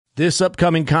This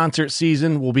upcoming concert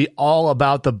season will be all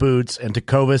about the boots, and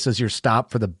Tecovas is your stop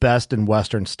for the best in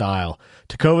Western style.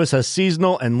 Tecovas has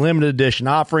seasonal and limited edition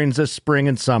offerings this spring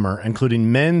and summer,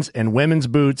 including men's and women's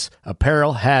boots,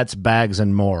 apparel, hats, bags,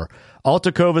 and more. All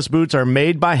Tecovas boots are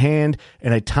made by hand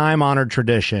in a time-honored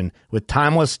tradition with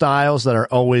timeless styles that are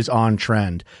always on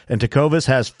trend. And Tecovas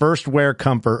has first wear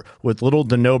comfort with little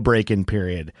to no break-in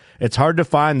period. It's hard to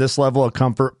find this level of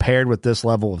comfort paired with this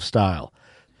level of style.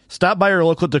 Stop by your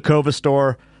local Tecovas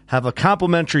store, have a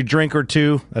complimentary drink or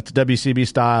two, that's WCB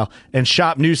style, and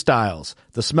shop new styles.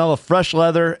 The smell of fresh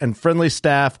leather and friendly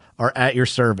staff are at your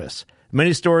service.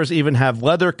 Many stores even have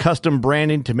leather custom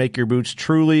branding to make your boots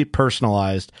truly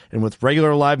personalized. And with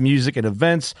regular live music and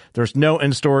events, there's no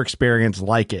in-store experience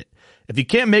like it. If you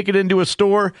can't make it into a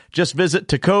store, just visit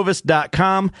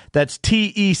tecovas.com. That's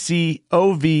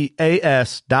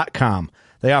TECOVAS.com.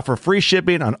 They offer free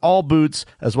shipping on all boots,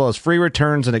 as well as free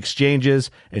returns and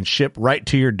exchanges, and ship right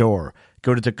to your door.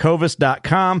 Go to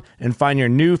tecovas.com and find your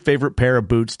new favorite pair of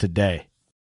boots today.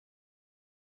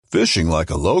 Fishing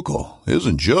like a local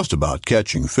isn't just about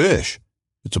catching fish.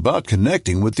 It's about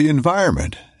connecting with the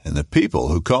environment and the people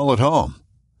who call it home.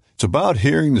 It's about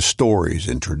hearing the stories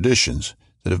and traditions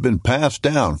that have been passed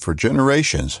down for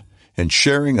generations and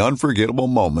sharing unforgettable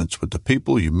moments with the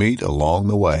people you meet along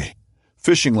the way.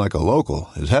 Fishing like a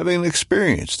local is having an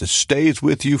experience that stays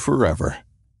with you forever.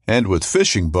 And with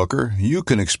Fishing Booker, you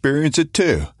can experience it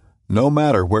too, no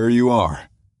matter where you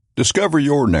are. Discover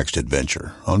your next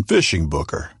adventure on Fishing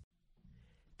Booker.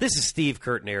 This is Steve,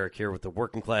 Kurt, and Eric here with the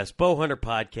Working Class Bowhunter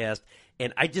podcast,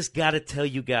 and I just got to tell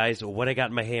you guys what I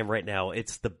got in my hand right now.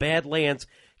 It's the Badlands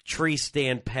Tree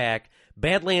Stand Pack.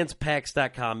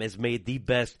 BadlandsPacks.com has made the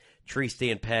best tree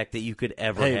stand pack that you could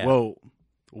ever have. Hey, whoa.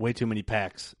 Way too many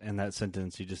packs in that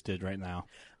sentence you just did right now.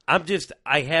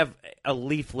 I have a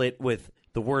leaflet with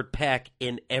the word pack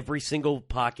in every single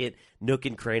pocket, nook,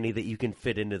 and cranny that you can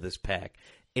fit into this pack.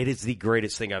 It is the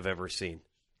greatest thing I've ever seen.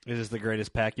 It is the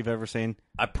greatest pack you've ever seen.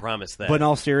 I promise that. But in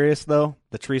all serious, though,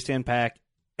 the tree stand pack,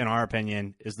 in our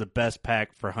opinion, is the best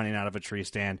pack for hunting out of a tree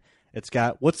stand. It's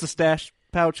got, what's the stash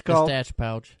pouch called? The stash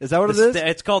pouch. Is that what it is?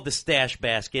 It's called the stash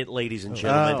basket, ladies and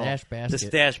gentlemen. Stash basket. The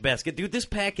stash basket. Dude, this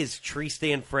pack is tree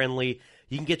stand friendly.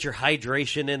 You can get your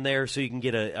hydration in there so you can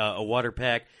get a water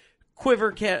pack.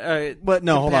 Quiver but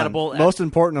no, compatible. Hold on. Most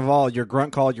important of all, your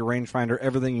grunt call, your rangefinder,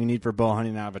 everything you need for bow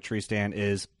hunting out of a tree stand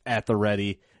is at the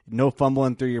ready. No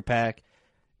fumbling through your pack.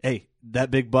 Hey, that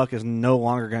big buck is no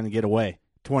longer going to get away.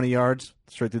 20 yards,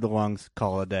 straight through the lungs,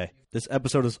 call it a day. This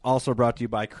episode is also brought to you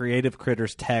by Creative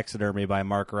Critters Taxidermy by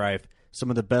Mark Reif. Some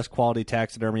of the best quality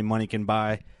taxidermy money can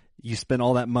buy. You spend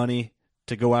all that money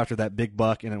to go after that big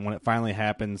buck, and then when it finally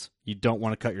happens, you don't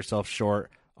want to cut yourself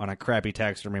short on a crappy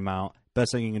taxidermy mount.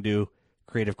 Best thing you can do,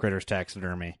 Creative Critters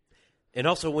Taxidermy. And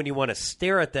also, when you want to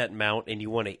stare at that mount and you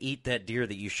want to eat that deer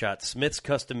that you shot, Smith's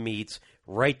Custom Meats,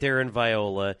 right there in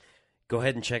Viola. Go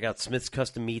ahead and check out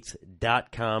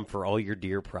smithscustommeats.com for all your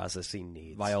deer processing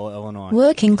needs. Viola, Illinois.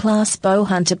 Working Class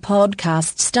Bowhunter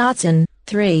podcast starts in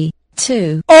 3,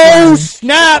 2. Oh, 1.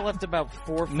 snap! I left about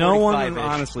 4:45. No one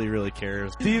honestly really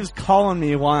cares. Steve's calling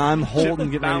me while I'm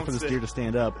holding, getting ready for this deer to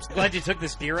stand up. Glad you took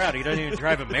this deer out. He doesn't even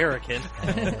drive American.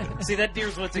 See, that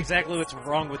deer's exactly what's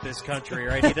wrong with this country,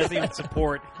 right? He doesn't even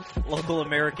support local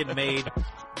American-made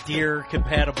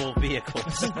deer-compatible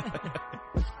vehicles.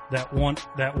 That one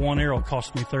arrow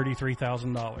cost me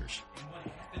 $33,000.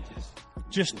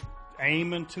 Just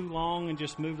aiming too long and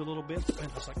just moved a little bit.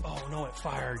 And it's like, oh no, it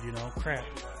fired, crap.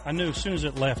 I knew as soon as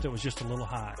it left, it was just a little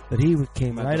high. But he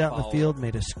came right out in the field,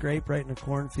 made a scrape right in the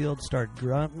cornfield, started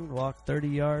grunting, walked 30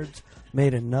 yards,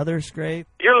 made another scrape.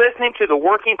 You're listening to the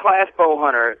Working Class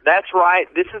Bowhunter. That's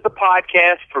right. This is the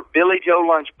podcast for Billy Joe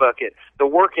Lunchbucket, the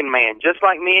working man, just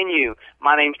like me and you.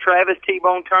 My name's Travis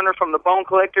T-Bone Turner from the Bone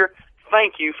Collector.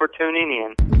 Thank you for tuning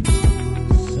in.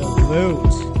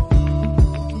 Salute.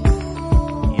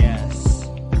 Yes.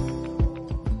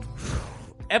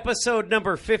 Episode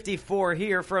number 54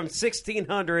 here from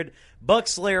 1600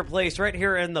 Buckslayer Place right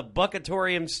here in the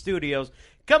Buckatorium Studios.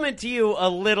 Coming to you a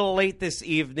little late this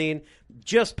evening,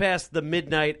 just past the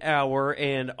midnight hour,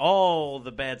 and all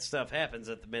the bad stuff happens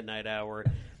at the midnight hour.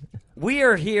 We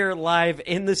are here live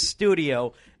in the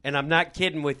studio, and I'm not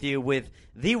kidding with you, with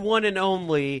the one and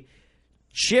only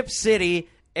Chip City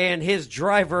and his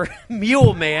driver,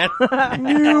 Mule Man.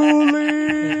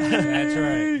 Muley! That's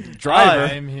right.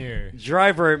 Driver. I'm here.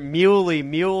 Driver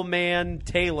Mule Man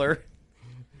Taylor.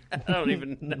 I don't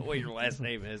even know what your last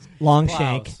name is.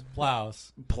 Longshank.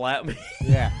 Plows.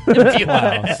 Yeah.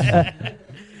 Plows.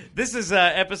 This is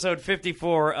episode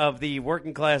 54 of the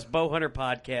Working Class Bowhunter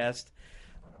podcast.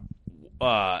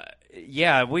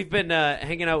 Yeah, we've been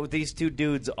hanging out with these two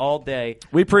dudes all day.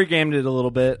 We pre-gamed it a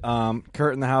little bit.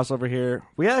 Kurt in the house over here.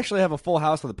 We actually have a full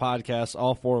house of the podcast.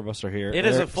 All four of us are here. It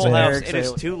is a full house. It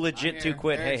is too legit to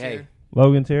quit. Hey.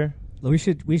 Logan's here. We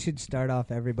should start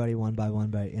off everybody one by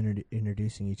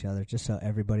introducing each other, just so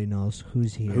everybody knows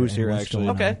who's here. Who's here actually?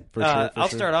 Okay, for sure. I'll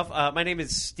start off. My name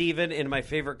is Steven, and my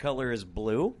favorite color is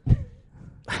blue.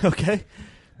 Okay,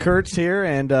 Kurt's here,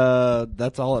 and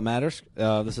that's all that matters.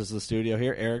 This is the studio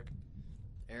here.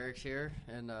 Eric's here,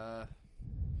 and I'm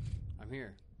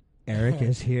here. Eric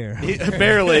is here.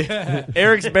 Barely.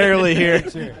 Eric's barely here.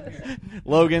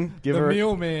 Logan, give her. The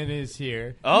Mule Man is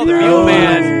here. Oh, the Mule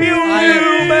Man. Mule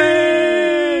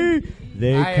Man.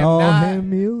 They call him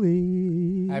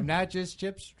Muley. I'm not just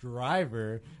Chip's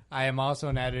driver. I am also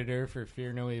an editor for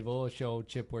Fear No Evil, a show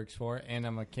Chip works for, and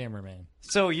I'm a cameraman.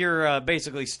 So you're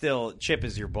basically still, Chip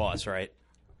is your boss, right?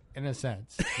 In a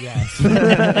sense, yes.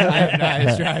 I am not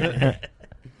his driver.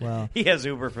 Well, he has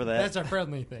Uber for that. That's a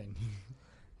friendly thing.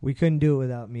 We couldn't do it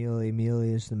without Muley.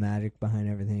 Muley is the magic behind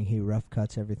everything. He rough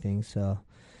cuts everything, so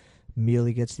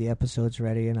Muley gets the episodes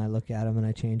ready, and I look at them, and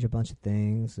I change a bunch of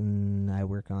things, and I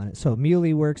work on it. So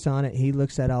Muley works on it. He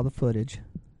looks at all the footage.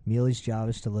 Muley's job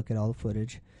is to look at all the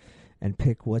footage and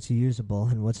pick what's usable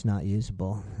and what's not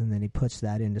usable, and then he puts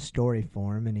that into story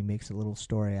form, and he makes a little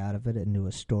story out of it into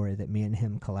a story that me and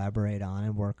him collaborate on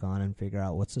and work on and figure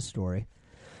out what's the story.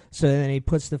 So then he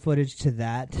puts the footage to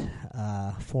that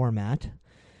format.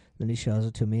 Then he shows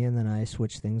it to me, and then I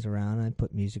switch things around. I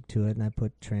put music to it, and I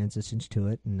put transitions to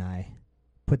it, and I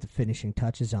put the finishing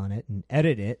touches on it and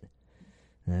edit it,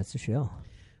 and that's the show.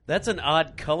 That's an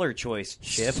odd color choice,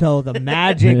 Chip. So the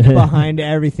magic behind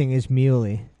everything is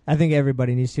Muley. I think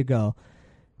everybody needs to go,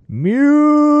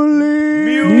 Muley!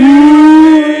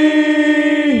 Muley!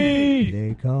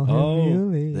 They call him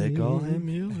Muley. They call him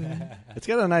Muley. It's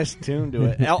got a nice tune to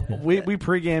it. We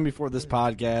pre-game before this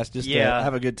podcast just to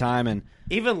have a good time, and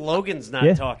even Logan's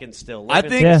not talking still. I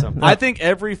think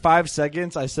every 5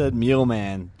 seconds I said Mule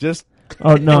Man. Just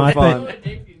I fun.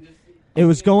 think it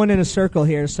was going in a circle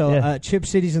here. So Chip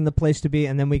City's in the place to be,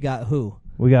 and then we got who?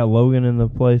 We got Logan in the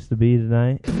place to be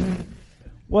tonight.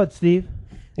 What, Steve?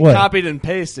 He What? copied and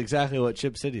pasted exactly what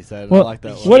Chip City said. What, I like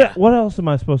that. What else am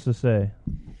I supposed to say?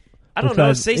 I don't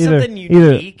know. Say something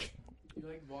unique. You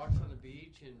like walks on the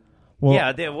beach and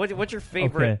what's your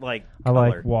favorite I color?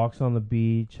 like walks on the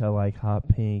beach. I like hot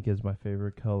pink is my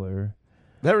favorite color.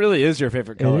 That really is your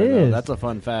favorite color. It though. is. That's a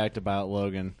fun fact about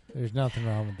Logan. There's nothing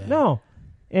wrong with that. No,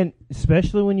 and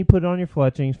especially when you put on your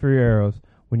fletchings for your arrows.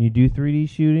 When you do 3D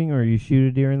shooting or you shoot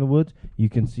a deer in the woods, you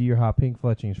can see your hot pink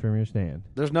fletchings from your stand.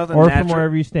 There's nothing or from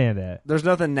wherever you stand at. There's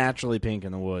nothing naturally pink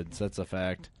in the woods. That's a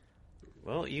fact.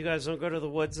 Well, you guys don't go to the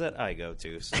woods that I go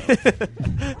to, so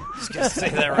just gonna say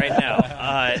that right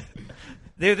now.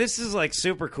 Dude, this is like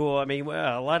super cool. I mean,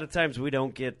 a lot of times we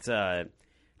don't get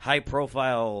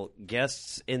high-profile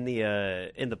guests in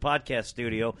the podcast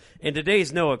studio, and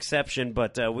today's no exception.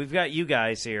 But we've got you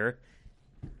guys here.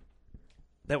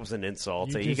 That was an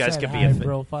insult. You guys could be high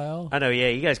profile. I know. Yeah,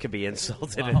 you guys could be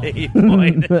insulted at any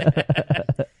point.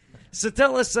 So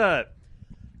tell us.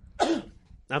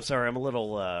 I'm sorry, I'm a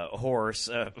little hoarse,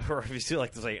 or if you feel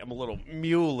like to say, I'm a little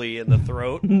muley in the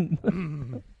throat.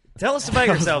 Tell us about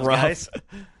yourselves, guys.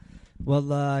 Well,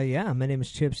 my name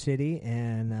is Chip City,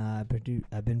 and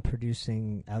I've been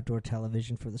producing outdoor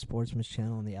television for the Sportsman's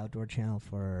Channel and the Outdoor Channel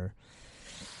for,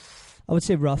 I would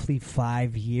say, roughly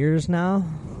 5 years now.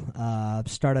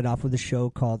 Started off with a show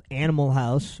called Animal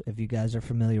House, if you guys are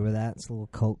familiar with that. It's a little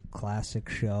cult classic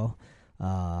show.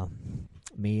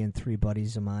 Me and 3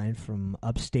 buddies of mine from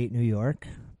upstate New York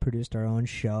produced our own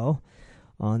show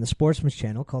on the Sportsman's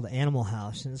Channel called Animal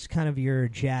House. And it's kind of your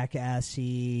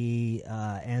jackassy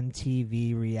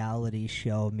MTV reality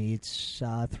show meets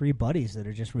 3 buddies that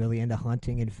are just really into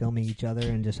hunting and filming each other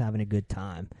and just having a good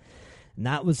time. And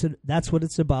that's what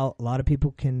it's about. A lot of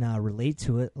people can relate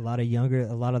to it. A lot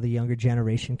of the younger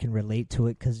generation can relate to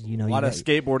it because a lot of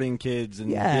skateboarding kids and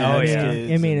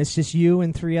kids. I mean, it's just you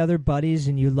and 3 other buddies,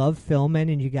 and you love filming,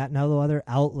 and you got no other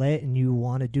outlet, and you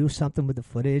want to do something with the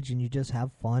footage, and you just have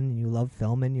fun, and you love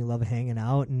filming, you love hanging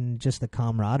out, and just the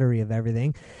camaraderie of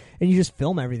everything, and you just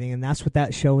film everything, and that's what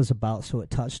that show is about. So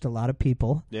it touched a lot of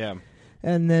people. Yeah.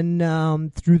 And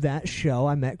then through that show,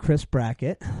 I met Chris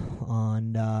Brackett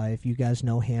on, if you guys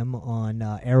know him, on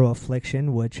Arrow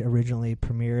Affliction, which originally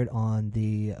premiered on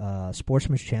the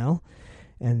Sportsman's Channel,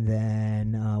 and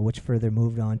then which further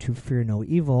moved on to Fear No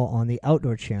Evil on the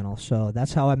Outdoor Channel. So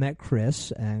that's how I met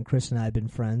Chris, and Chris and I have been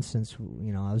friends since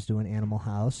I was doing Animal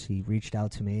House. He reached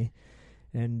out to me,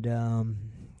 and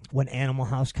when Animal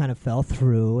House kind of fell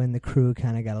through and the crew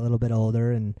kind of got a little bit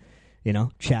older and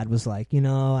Chad was like,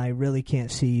 I really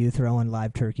can't see you throwing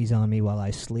live turkeys on me while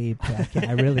I sleep.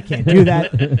 I really can't do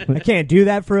that. I can't do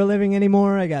that for a living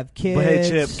anymore. I got kids. But hey,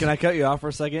 Chip, can I cut you off for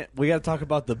a second? We got to talk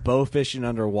about the bow fishing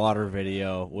underwater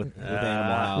video with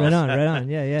Animal House. Right on.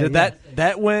 Yeah.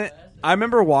 That went? I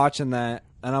remember watching that,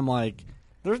 and I'm like,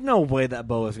 there's no way that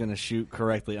bow is going to shoot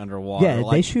correctly underwater. Yeah,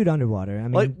 they shoot underwater. I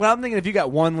mean, I'm thinking if you got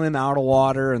one limb out of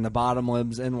water and the bottom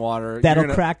limb's in water,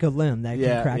 that'll crack a limb. That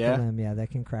can crack a limb. Yeah,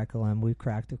 that can crack a limb. We've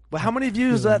cracked. But how many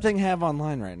views does that thing have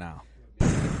online right now?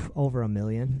 Over 1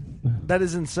 million. That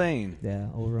is insane. Yeah,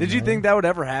 over. Did you think that would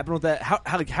ever happen with that?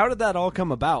 How did that all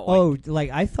come about?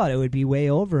 I thought it would be way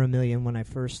over 1 million when I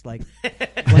first you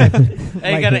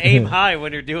got to aim high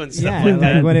when you're doing stuff like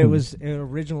that. When it was an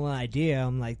original idea,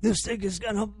 I'm like, this thing is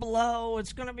gonna blow.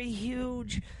 It's gonna be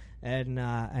huge. And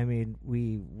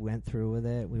we went through with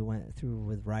it. We went through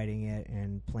with writing it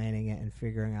and planning it and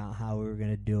figuring out how we were going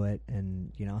to do it,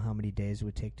 and how many days it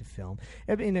would take to film.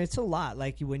 I mean, it's a lot.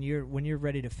 Like when you're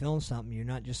ready to film something, you're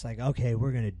not just like, okay,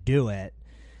 we're going to do it.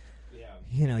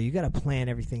 Yeah. You got to plan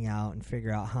everything out and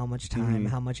figure out how much time,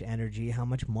 how much energy, how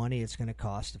much money it's going to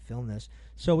cost to film this.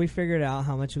 So we figured out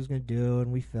how much it was going to do,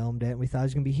 and we filmed it. And we thought it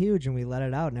was going to be huge, and we let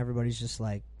it out, and everybody's just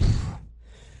like,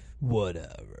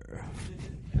 whatever.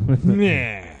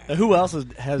 Yeah. Who else has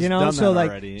done that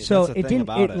already? So That's the it thing didn't.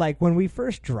 about it. Like when we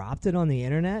first dropped it on the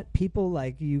internet, people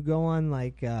you go on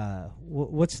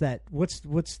what's that? What's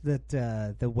the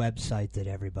website that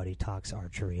everybody talks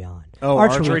archery on? Oh,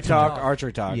 Archery Talk.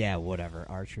 Archery Talk. Yeah, whatever.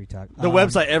 Archery Talk. The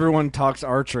website everyone talks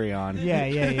archery on. Yeah.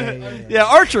 Yeah,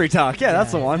 Archery Talk. Yeah,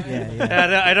 that's the one.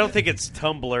 Yeah. I don't think it's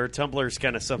Tumblr. Tumblr's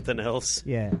kind of something else.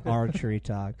 Yeah, Archery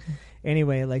Talk.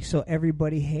 Anyway, so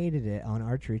everybody hated it on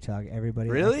Archery Talk. Everybody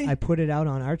really? I put it out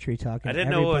on Archery Talk. I didn't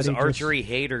know it was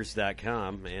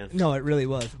archeryhaters.com, man. No, it really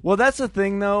was. Well, that's the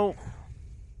thing, though.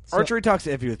 Archery Talk's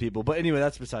iffy with people, but anyway,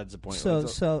 that's besides the point.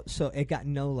 So it got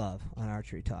no love on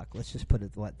Archery Talk. Let's just put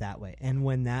it that way. And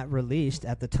when that released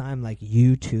at the time,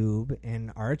 YouTube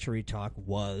and Archery Talk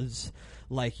was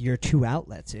your two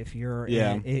outlets. If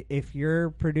you're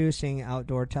producing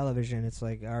outdoor television, it's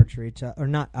like Archery Talk, or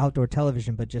not outdoor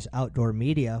television, but just outdoor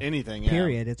media. Anything.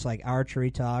 Period. It's like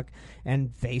Archery Talk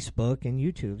and Facebook and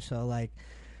YouTube. So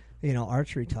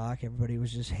Archery Talk, everybody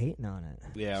was just hating on it.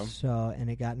 Yeah. So, and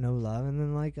it got no love. And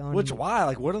then on...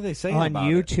 why? What are they saying on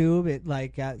about YouTube, it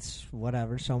got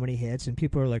whatever, so many hits. And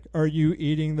people are like, are you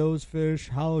eating those fish?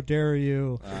 How dare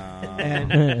you?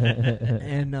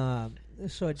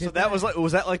 So that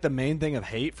was that the main thing of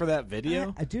hate for that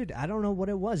video? Dude, I don't know what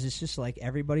it was. It's just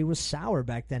everybody was sour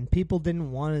back then. People didn't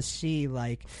want to see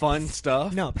fun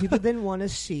stuff. No, people didn't want to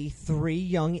see three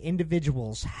young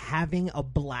individuals having a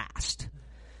blast.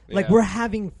 We're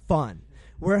having fun.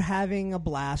 We're having a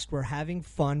blast. We're having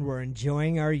fun. We're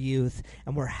enjoying our youth,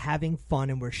 and we're having fun,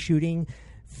 and we're shooting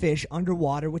fish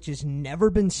underwater, which has never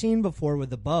been seen before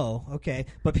with a bow. Okay,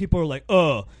 but people are like,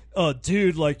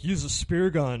 dude, use a spear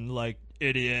gun,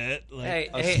 idiot.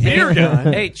 Spear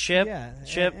gun. Hey, Chip.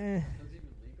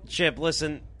 Chip,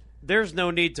 listen, there's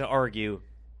no need to argue.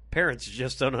 Parents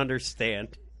just don't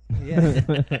understand. Yeah,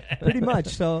 pretty much.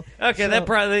 So that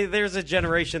probably there's a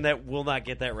generation that will not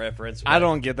get that reference. I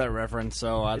don't get that reference.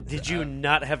 So did you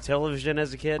not have television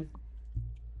as a kid?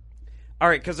 All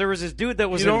right, because there was this dude that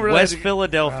was in West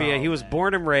Philadelphia. He was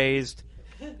born and raised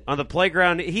on the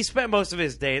playground. He spent most of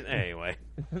his days anyway.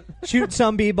 Shoot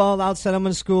some b-ball outside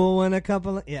of school and a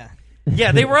couple.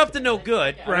 Yeah, they were up to no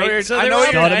good, right? So I know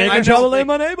you're making trouble in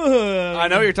my neighborhood. I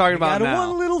know what you're talking about now.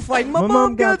 One little fight. My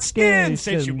mom got scared.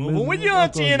 Said you moving with your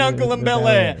auntie and uncle in Bel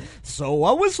Air. So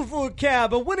I whistled for a cab,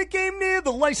 but when it came near,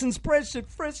 the license plate said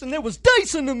frisk, and there was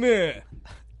dice in the mirror.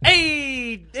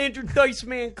 Hey, Andrew Dice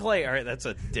Man Clay. All right, that's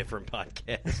a different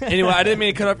podcast. Anyway, I didn't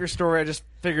mean to cut off your story. I just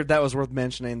figured that was worth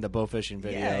mentioning, the bow fishing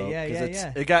video. Yeah.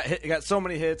 It got so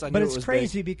many hits. But it's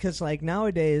crazy because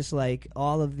nowadays,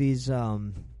 all of these,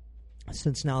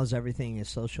 since now everything is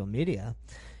social media,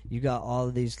 you got all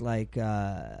of these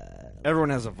everyone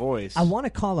has a voice. I want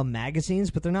to call them magazines,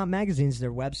 but they're not magazines.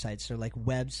 They're websites. They're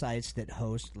websites that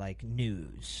host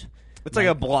news. It's like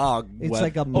a blog. It's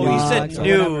like a blog. Oh, you said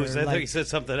news. I thought you said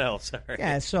something else. Right.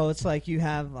 Yeah, so it's you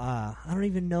have, I don't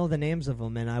even know the names of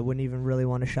them, and I wouldn't even really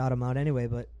want to shout them out anyway,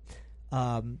 but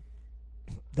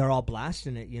they're all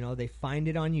blasting it. They find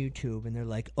it on YouTube, and they're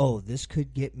like, oh, this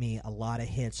could get me a lot of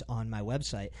hits on my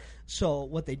website. So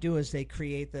what they do is they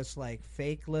create this like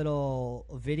fake little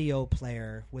video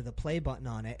player with a play button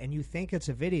on it, and you think it's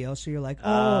a video, so you're like,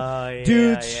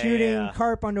 dude's shooting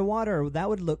carp underwater. That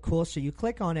would look cool. So you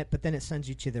click on it, but then it sends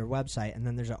you to their website, and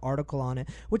then there's an article on it,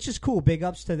 which is cool. Big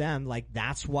ups to them. Like,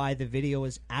 that's why the video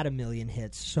is at 1 million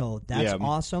hits. So that's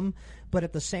awesome. But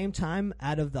at the same time,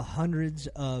 out of the hundreds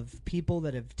of people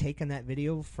that have taken that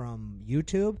video from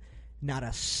YouTube, not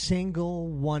a single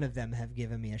one of them have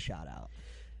given me a shout out.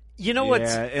 You know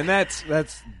what's and that's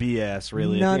BS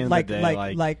really. None, at the end like, of the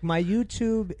day, like my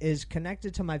YouTube is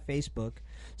connected to my Facebook,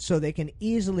 so they can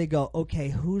easily go, okay,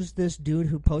 who's this dude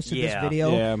who posted this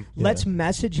video? Let's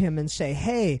message him and say,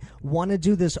 hey, want to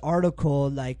do this article?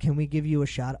 Like, can we give you a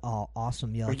shot? Oh,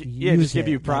 awesome! Just give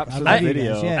you props for the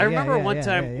video. I remember one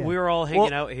time we were all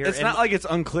hanging out here. It's not like it's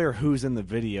unclear who's in the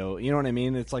video. You know what I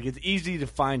mean? It's like it's easy to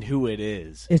find who it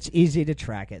is. It's easy to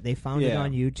track it. They found it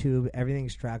on YouTube.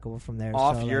 Everything's trackable from there.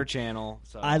 Off your channel.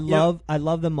 So. I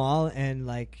love them all, and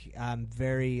like I'm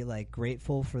very like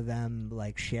grateful for them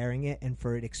like sharing it and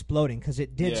for it exploding, because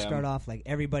it did start off like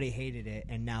everybody hated it,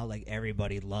 and now like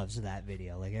everybody loves that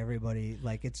video. Like everybody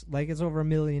it's over 1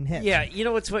 million hits. Yeah, you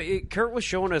know what's funny? Kurt was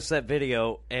showing us that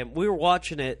video, and we were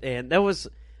watching it, and that was,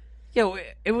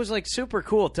 it was like super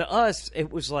cool to us.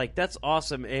 It was like, that's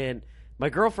awesome. And my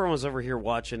girlfriend was over here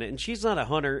watching it, and she's not a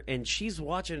hunter, and she's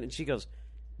watching it, and she goes,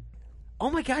 oh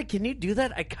my God, can you do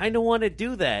that? I kind of want to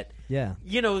do that. Yeah.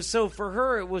 So for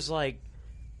her, it was like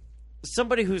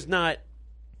somebody who's not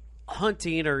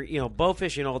hunting or, bow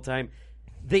fishing all the time.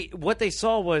 What they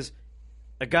saw was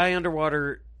a guy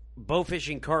underwater bow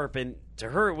fishing carp, and to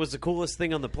her, it was the coolest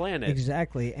thing on the planet.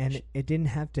 Exactly. And it didn't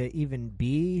have to even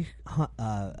be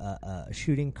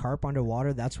shooting carp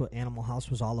underwater. That's what Animal House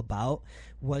was all about,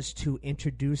 was to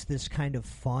introduce this kind of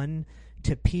fun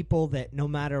to people that no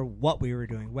matter what we were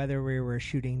doing, whether we were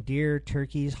shooting deer,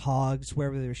 turkeys, hogs,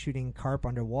 wherever they were shooting carp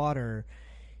underwater,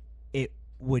 it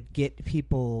would get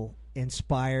people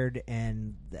inspired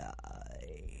and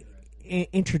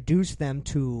introduce them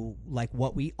to like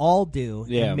what we all do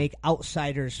and make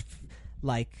outsiders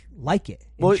like it,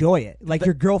 enjoy it. Like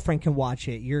your girlfriend can watch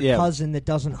it, your cousin that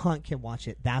doesn't hunt can watch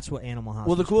it. That's what Animal House.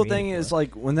 Well, the cool thing is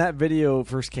like when that video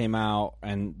first came out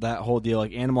and that whole deal,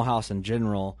 like Animal House in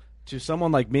general, to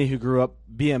someone like me who grew up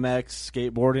BMX,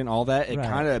 skateboarding, all that, it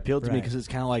kind of appealed to me because it's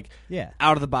kind of like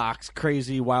out of the box,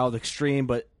 crazy, wild, extreme.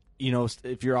 But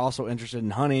if you're also interested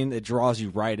in hunting, it draws you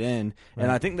right in. Right.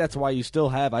 And I think that's why you still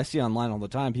have. I see online all the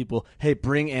time people, hey,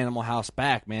 bring Animal House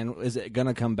back, man. Is it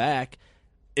gonna come back?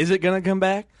 Is it gonna come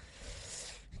back?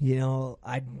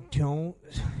 I don't.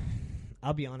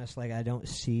 I'll be honest. Like, I don't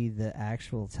see the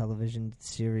actual television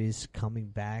series coming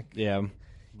back. Yeah.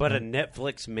 But a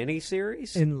Netflix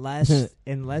miniseries?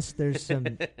 Unless there's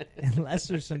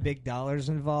some big dollars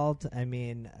involved. I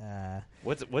mean,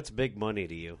 what's big money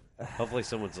to you? Hopefully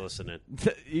someone's listening.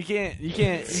 You can't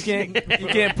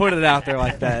put it out there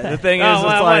like that. The thing is,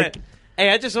 hey,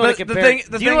 I just want to compare.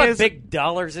 Do you know what big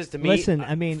dollars is to me? Listen,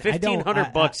 I mean,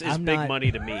 $1,500 is big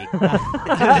money to me.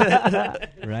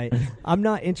 Right. I'm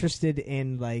not interested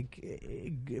in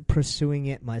pursuing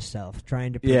it myself,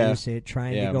 trying to produce it,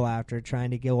 trying to go after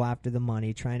the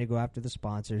money, trying to go after the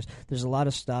sponsors. There's a lot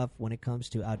of stuff when it comes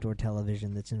to outdoor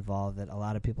television that's involved that a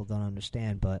lot of people don't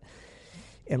understand, but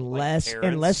unless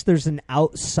there's an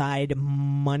outside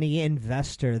money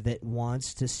investor that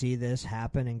wants to see this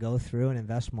happen and go through and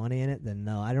invest money in it, then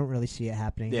no, I don't really see it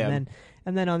happening. Yeah.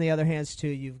 And then on the other hand, too,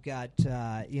 you've got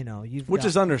which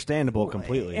is understandable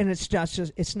completely. And it's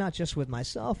not just with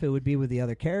myself. It would be with the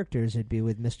other characters. It'd be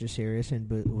with Mr. Serious and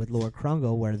with Lord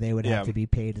Krungle, where they would have to be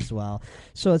paid as well.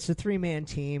 So it's a 3-man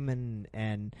team,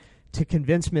 and to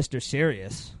convince Mr.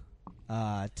 Serious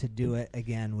to do it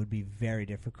again would be very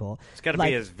difficult. It's got to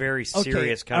be a very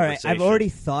serious conversation. All right, I've already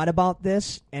thought about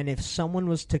this, and if someone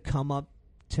was to come up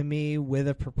to me with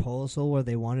a proposal where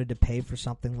they wanted to pay for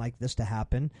something like this to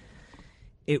happen,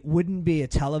 it wouldn't be a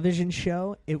television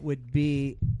show. It would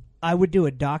be, I would do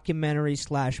a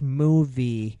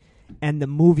documentary/movie, and the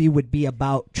movie would be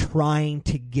about trying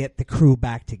to get the crew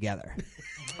back together.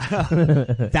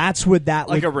 That's what that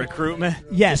like a recruitment.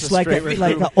 Yes, like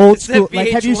an old school.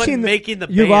 Like, have you seen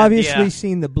You've obviously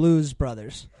seen the Blues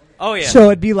Brothers. Oh yeah. So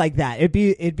it'd be like that. It'd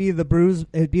be the Blues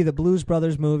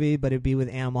Brothers movie, but it'd be with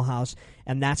Animal House,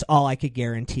 and that's all I could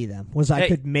guarantee them was I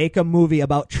could make a movie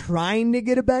about trying to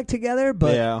get it back together.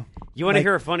 But you want to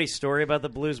hear a funny story about the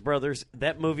Blues Brothers?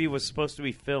 That movie was supposed to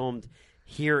be filmed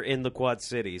here in the Quad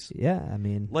Cities. Yeah, I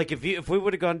mean, like if we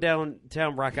would have gone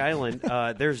downtown Rock Island,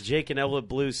 there's Jake and Elwood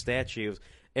Blues statues,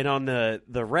 and on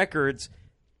the records,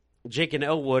 Jake and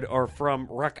Elwood are from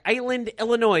Rock Island,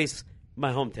 Illinois,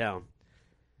 my hometown.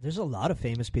 There's a lot of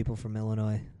famous people from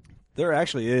Illinois. There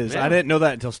actually is. Yeah. I didn't know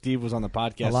that until Steve was on the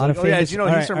podcast. A lot of famous,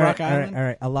 he's from Rock Island? All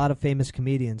right. A lot of famous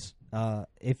comedians.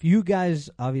 If you guys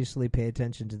obviously pay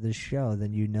attention to this show,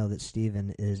 then you know that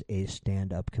Steven is a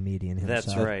stand-up comedian himself.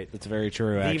 That's right. That's very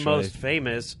true, actually. The most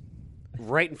famous,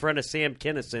 right in front of Sam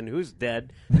Kinison, who's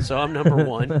dead, so I'm number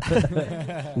one.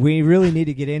 We really need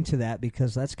to get into that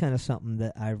because that's kind of something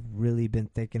that I've really been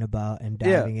thinking about and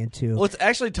diving into. Let's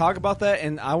actually talk about that.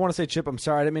 And I want to say, Chip, I'm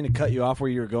sorry, I didn't mean to cut you off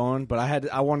where you were going, but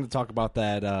I wanted to talk about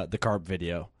that the carp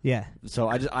video. Yeah. So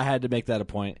I had to make that a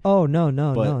point. Oh no!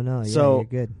 Yeah, so you're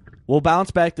good. We'll bounce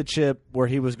back to Chip where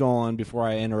he was going before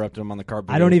I interrupted him on the carp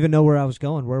video. I don't even know where I was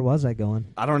going. Where was I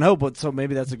going? I don't know, but so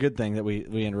maybe that's a good thing that we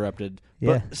interrupted.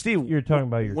 Yeah. But Steve, You're talking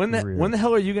about your career. when the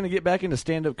hell are you going to get back into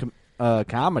stand-up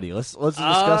comedy? Let's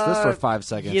discuss this for 5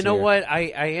 seconds. You know what?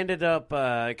 I ended up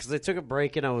because I took a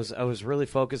break and I was really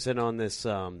focusing on this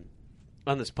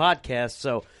podcast.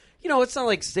 So it's not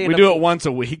like stand-up. We do it once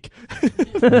a week.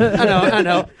 I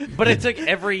know. But it took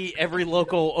every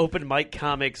local open mic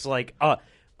comics like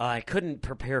I couldn't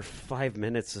prepare 5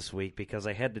 minutes this week because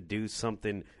I had to do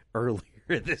something earlier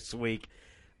this week.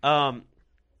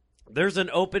 There's an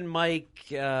open mic.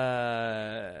 They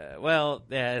don't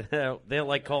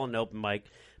like calling it open mic,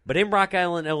 but in Rock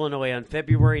Island, Illinois, on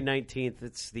February 19th,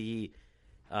 it's the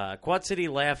Quad City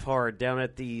Laugh Hard down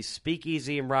at the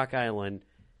Speakeasy in Rock Island.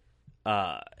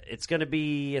 It's going to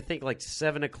be, I think, like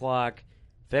 7 o'clock,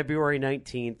 February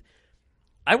 19th.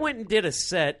 I went and did a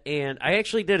set, and I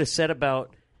actually did a set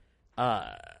about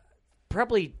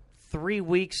probably 3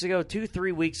 weeks ago,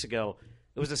 2-3 weeks ago.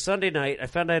 It was a Sunday night. I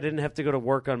found I didn't have to go to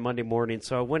work on Monday morning,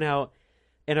 so I went out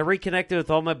and I reconnected with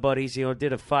all my buddies.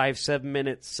 Did a 5-7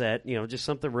 minute set, just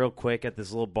something real quick at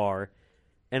this little bar.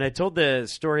 And I told the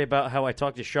story about how I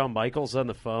talked to Shawn Michaels on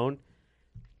the phone.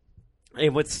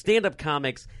 And with stand-up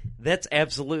comics, that's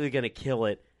absolutely going to kill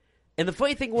it. And the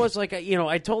funny thing was, like,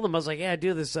 I told them, I was like, I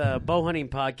do this bow hunting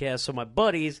podcast, so my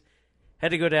buddies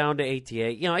had to go down to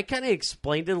ATA. I kind of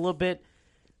explained it a little bit.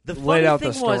 The funny laid out thing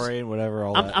the story was, and whatever.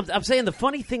 I'm saying the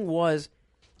funny thing was,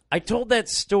 I told that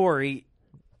story,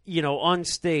 on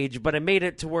stage, but I made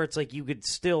it to where it's like you could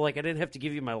still, like, I didn't have to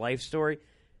give you my life story.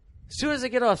 As soon as I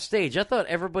get off stage, I thought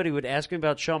everybody would ask me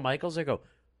about Shawn Michaels. I go,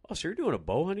 oh, so you're doing a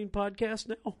bow hunting podcast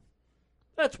now?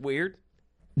 That's weird.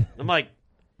 I'm like,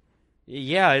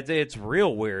 yeah, it's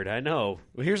real weird. I know.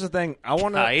 Well, here's the thing. I'm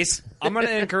going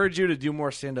to encourage you to do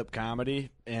more stand-up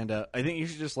comedy, and I think you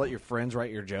should just let your friends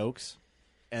write your jokes,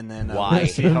 and then we'll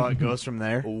see how it goes from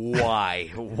there.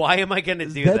 Why? Why am I going to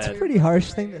do that? That's a pretty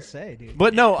harsh thing to say, dude.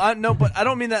 But but I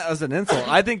don't mean that as an insult.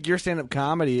 I think your stand-up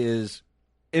comedy is,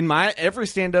 in my every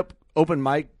stand-up open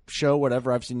mic show,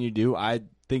 whatever I've seen you do, I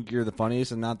think you're the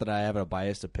funniest, and not that I have a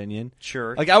biased opinion.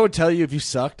 Sure. Like, I would tell you if you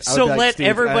sucked. So let like,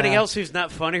 everybody else who's not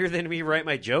funnier than me write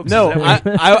my jokes? No,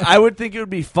 I would think it would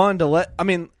be fun to let... I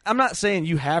mean, I'm not saying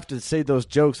you have to say those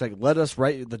jokes. Like, let us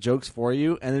write the jokes for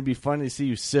you, and it'd be fun to see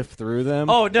you sift through them.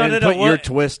 Oh, no. Put your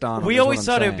twist on them. We always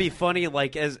thought it would be funny,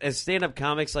 like, as stand-up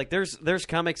comics. Like, there's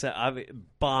comics that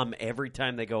bomb every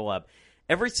time they go up.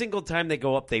 Every single time they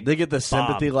go up, they get the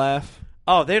sympathy laugh.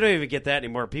 Oh, they don't even get that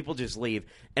anymore. People just leave.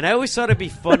 And I always thought it'd be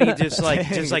funny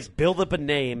just build up a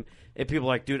name and people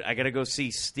are like, dude, I got to go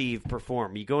see Steve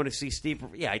perform. You going to see Steve?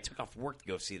 Yeah, I took off work to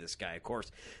go see this guy, of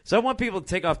course. So I want people to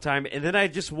take off time. And then I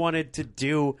just wanted to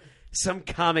do some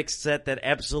comic set that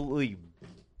absolutely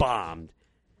bombed.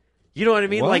 You know what I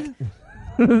mean? What?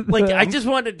 Like I just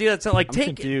wanted to do that. So like,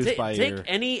 take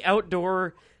any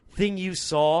outdoor thing you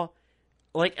saw.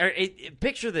 Like,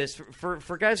 picture this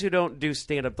for guys who don't do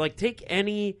stand-up. Like, take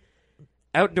any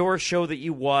outdoor show that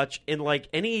you watch and, like,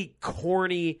 any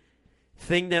corny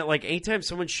thing that, like, anytime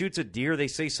someone shoots a deer, they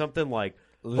say something like,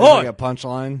 like a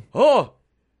punchline. Oh,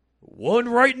 one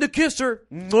right in the kisser.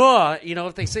 Mwah.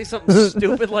 If they say something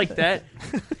stupid like that.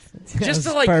 Just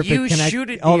to, like, perfect. you shoot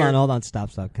a deer. Hold on.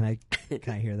 Stop. Can I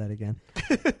hear that again?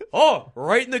 Oh,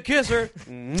 right in the kisser.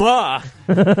 Mwah.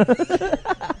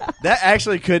 That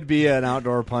actually could be an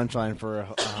outdoor punchline for a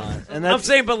hunt. And I'm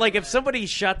saying, but like if somebody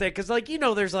shot that, because like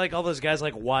there's like all those guys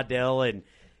like Waddell and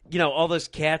all those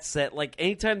cats that like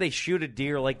anytime they shoot a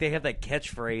deer, like they have that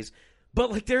catchphrase.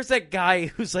 But like there's that guy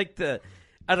who's like the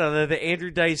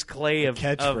Andrew Dice Clay of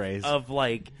catchphrase of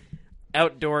like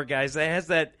outdoor guys that has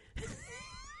that.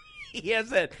 He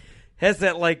has that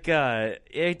like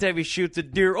anytime he shoots a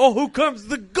deer, oh, who comes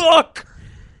the gawk,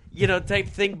 type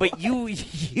thing. But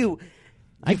you.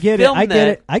 I get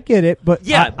it, but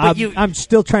yeah, I'm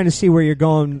still trying to see where you're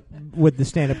going with the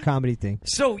stand-up comedy thing.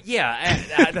 So yeah,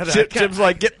 Chip's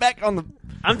like, get back on the.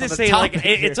 I'm just saying, like,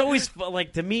 it's always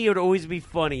like to me, it would always be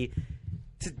funny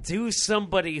to do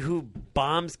somebody who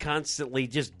bombs constantly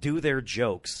just do their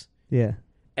jokes. Yeah.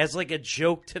 As like a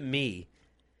joke to me.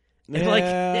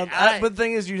 Yeah, but the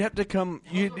thing is, you'd have to come.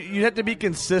 You'd have to be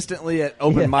consistently at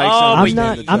open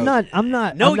mics. I'm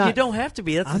not. No, you don't have to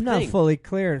be. That's I'm the not thing. fully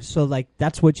clear. So, like,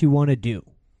 that's what you want to do.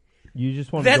 You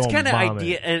just want. That's kind of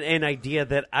an idea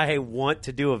that I want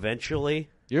to do eventually.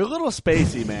 You're a little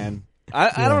spacey, man.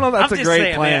 I don't know if that's I'm a just great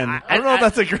saying, plan. man, I don't know if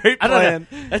that's a great I plan.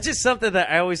 don't know. That's just something that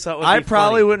I always thought would be I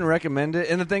probably funny. wouldn't recommend it.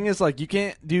 And the thing is, like, you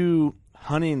can't do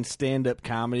hunting stand-up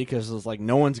comedy because it's like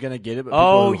no one's gonna get it. But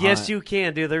Oh, people who yes, hunt. you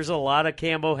can, dude. There's a lot of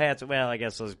camo hats. Well, I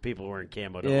guess those people wearing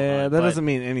camo. Don't Yeah, hunt, that but- doesn't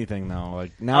mean anything though.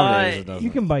 Like nowadays, it doesn't. You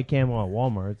can buy camo at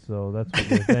Walmart, so that's what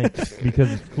they're saying.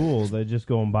 Because it's cool. They just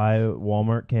go and buy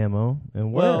Walmart camo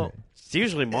and wear it. It's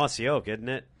usually mossy oak, isn't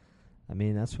it? I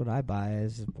mean, that's what I buy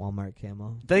is Walmart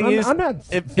camo. I'm not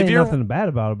saying nothing bad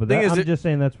about it, but I'm just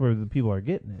saying that's where the people are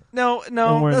getting it. No, And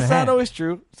wearing that's the not hat. always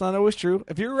true. It's not always true.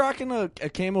 If you're rocking a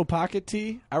camo pocket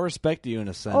tee, I respect you in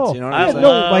a sense. Oh, you know what I'm yeah, saying?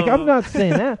 no, like I'm not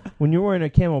saying that. When you're wearing a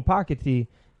camo pocket tee,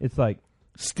 it's like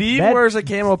Steve wears a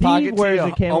camo pocket wears tee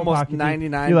a camo almost pocket tee.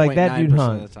 99.9% You're like that dude of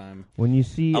hunts. the time. When you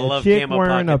see I a love chick camo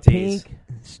wearing a pocket tees. pink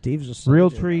Steve's a real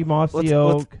soldier. tree mossy Let's-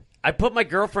 oak. I put my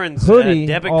girlfriend's Hoodie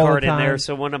debit all the card in there, time.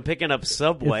 so when I'm picking up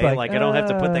Subway, It's like, I don't have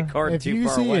to put that card If too you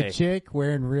far see away. a chick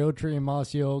wearing real tree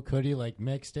mossy oak hoodie like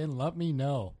mixed in, let me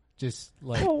know. Just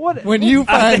like Well, what- when you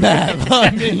find that,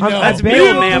 let me know. That's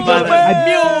Mule Man, by the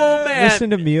Mule Man.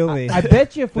 Listen to Muley. I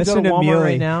bet you if we Listen go to to Walmart Muley.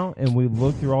 right now and we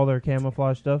look through all their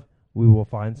camouflage stuff, we will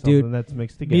find something Dude, that's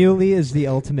mixed together. Muley is the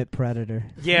ultimate predator.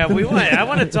 Yeah, I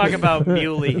want to talk about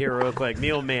Muley here real quick.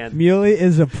 Mule Man. Muley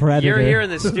is a predator. You're here in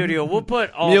the studio. We'll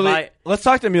put all Muley, my... let's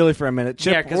talk to Muley for a minute.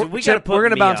 Chip, Yeah, 'cause we're- we Chip, gotta put we're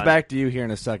gonna me bounce on. back to you here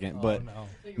in a second. But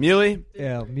Muley,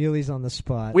 Yeah, Muley's on the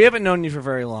spot. we haven't known you for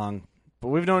very long, but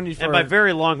we've known you for. And by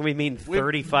very long, we mean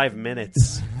 35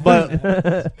 minutes.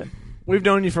 But we've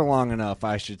known you for long enough,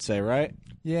 I should say, right?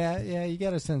 Yeah, you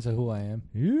got a sense of who I am.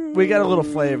 We got a little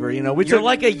flavor, you know. You're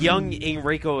like a young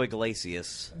Enrico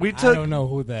Iglesias. We I took don't know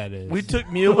who that is. we took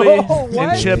Muley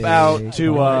and Chip out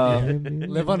to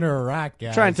Live under a rock,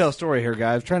 guys. try and tell a story here,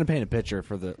 guys. Trying to paint a picture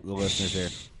for the listeners here.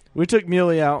 We took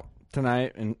Muley out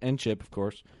tonight, and Chip, of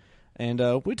course, and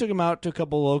we took him out to a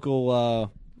couple local,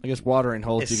 I guess, watering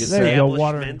holes. You could There you say. go,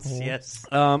 watering Establishments,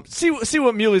 yes. See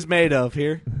what Muley's made of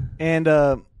here, and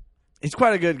he's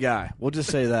quite a good guy. We'll just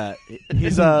say that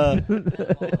he's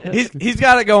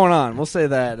got it going on. We'll say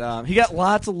that he got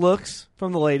lots of looks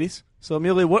from the ladies. So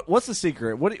Muley, what's the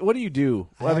secret? What do you do?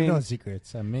 I have no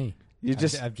secrets. I'm me. You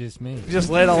I'm just me. You just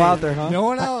lay it all out there, huh? No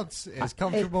one else is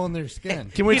comfortable in their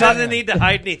skin. Can we He talk? doesn't need to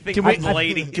hide anything Can we, from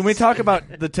ladies. can we talk about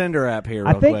the Tinder app here?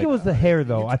 I Real think quick? it was the hair,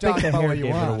 though. I think talk the about hair what you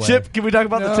gave it want. away. Chip, can we talk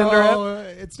about the Tinder app?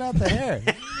 It's not the hair.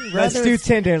 Let's Rather do it's-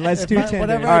 Tinder. Let's do Tinder.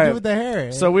 Whatever All I right. do with the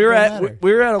hair. So it we were don't at matter.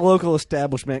 we were at a local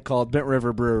establishment called Bent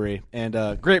River Brewery,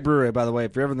 and great brewery, by the way.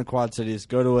 If you're ever in the Quad Cities,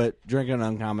 go to it. Drink an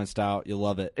Uncommon Stout, you'll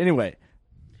love it. Anyway,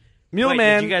 Mule Wait,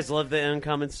 Man. did you guys love the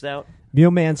Uncommon Stout? Mule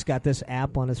Man's got this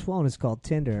app on his phone. It's called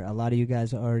Tinder. A lot of you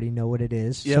guys already know what it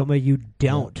is. Yep. Some of you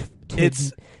don't.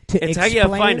 It's how you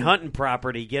explain- find hunting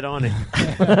property. Get on it.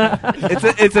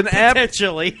 it's an app.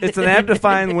 Potentially. It's an app to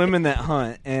find women that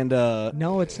hunt, and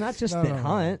No, it's not just that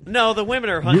hunt. No, the women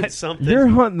are hunting something. You're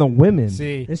hunting the women.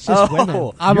 See, It's just Oh.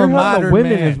 women. I'm You're a hunting modern the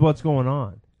women man. is what's going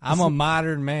on. I'm a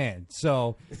modern man.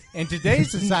 So in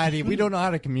today's society, we don't know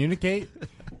how to communicate.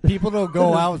 People don't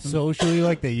go out socially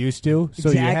like they used to.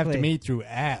 So you have to Exactly. meet through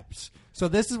apps. So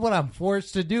this is what I'm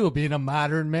forced to do, being a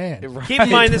modern man. Keep in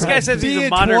mind, this guy says he's a Being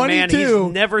modern man. He's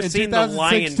 22 never in seen The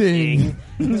Lion 2016.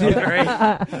 King. All right?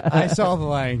 I saw The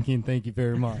Lion King. Thank you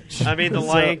very much. I mean, The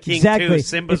Lion King Exactly. 2,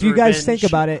 Simba's If you guys Revenge.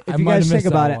 think about it, I might have missed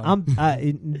that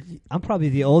I'm probably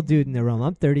the old dude in the room.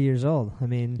 I'm 30 years old. I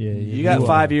mean, you got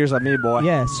 5 years on me, boy.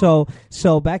 yeah.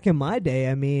 So back in my day,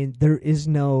 I mean, there is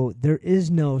no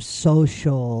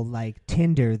social like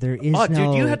Tinder. There is Oh, no.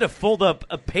 dude, you had to fold up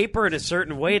a paper in a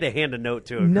certain way to hand a note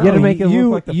to a No, girl. You had to make it look you,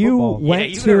 like the you football. went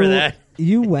Yeah, you to remember that.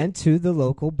 you went to the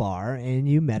local bar and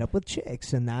you met up with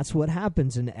chicks, and that's what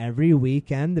happens. And every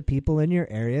weekend, the people in your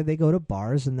area, they go to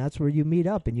bars, and that's where you meet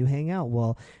up and you hang out.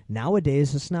 Well,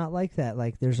 nowadays it's not like that.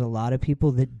 Like, there's a lot of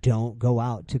people that don't go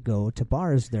out to go to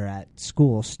bars. They're at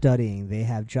school studying. They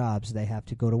have jobs. They have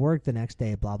to go to work the next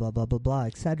day. Blah blah blah blah blah,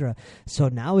 etc. So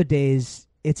nowadays,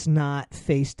 it's not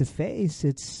face to face.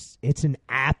 It's an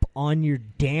app on your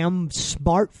damn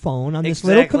smartphone on this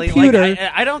little Exactly. computer. Like,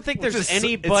 I don't think there's Which is-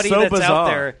 anybody it's so that's out bizarre.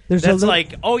 there There's a that's li-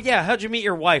 like, oh yeah, how'd you meet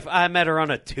your wife? I met her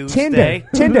on a Tuesday.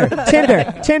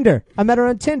 Tinder. I met her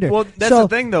on Tinder. Well, that's So- the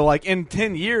thing, though. Like in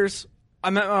 10 years,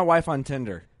 I met my wife on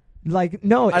Tinder. Like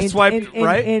no, I swiped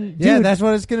right. And, yeah, dude, that's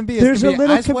what it's going to be. There's a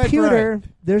little I swiped computer. right.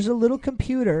 There's a little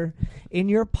computer in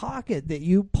your pocket that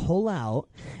you pull out,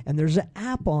 and there's an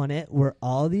app on it where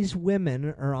all these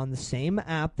women are on the same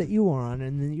app that you are on,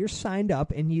 and then you're signed up.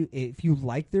 And if you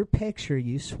like their picture,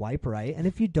 you swipe right, and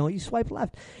if you don't, you swipe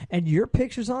left. And your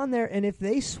picture's on there, and if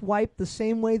they swipe the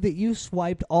same way that you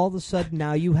swiped, all of a sudden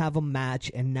now you have a match,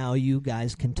 and now you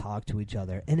guys can talk to each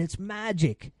other, and it's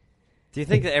magic. Do you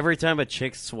think that every time a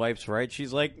chick swipes right,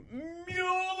 she's like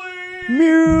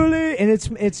Muley, and it's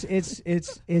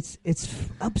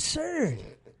absurd.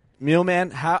 Mule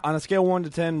Man, on a scale of 1 to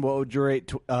 10, what would you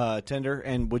rate Tinder?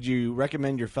 And would you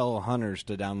recommend your fellow hunters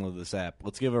to download this app?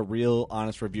 Let's give a real,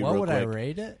 honest review. What real would quick. I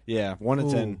rate it? Yeah, 1 to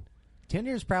 10.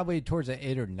 Tinder's probably towards an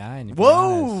 8 or 9.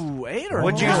 Whoa, 8 or 9.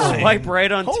 Would you swipe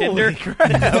right on Tinder?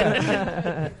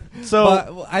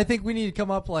 So I think we need to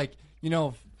come up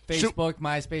Facebook,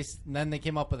 MySpace, and then they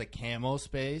came up with a camo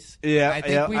space. Yeah, I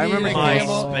think we need remember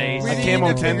MySpace. We A need camo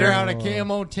to figure Tinder? out a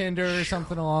camo Tinder or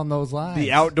something along those lines.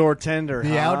 The outdoor Tinder.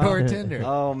 The outdoor Tinder.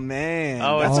 Oh, man.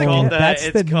 Oh, it's called that. That's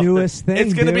It's the called newest thing.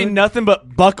 It's going to be dude. nothing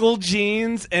but buckle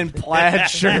jeans and plaid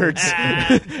shirts.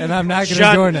 And I'm not going to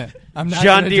John- join it. I'm not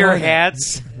John gonna Deere join it.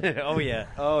 hats. Oh yeah.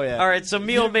 Oh, yeah. All right, so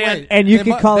Meal Man. Wait, And you they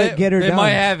can mi- call they- it Get Her They Done.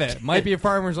 might have it. Might be a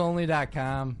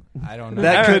farmersonly.com. I don't know.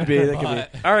 That All could be. That could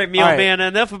But- be. All right, Meal All right. Man.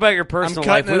 Enough about your personal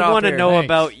life. cutting We it off want to here. know Thanks.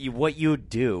 about what you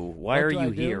do. Why What are do I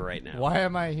you do? here right now? Why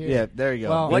am I here? Yeah, there you go.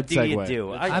 Well, What Good do you segue.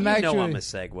 do? I'm I'm actually- a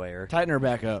segwayer. Tighten her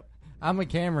back up. I'm a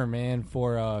cameraman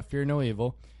for Fear No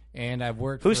Evil, and I've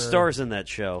worked Who for stars in that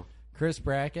show? Chris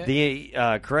Brackett. The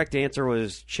correct answer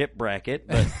was Chip Brackett,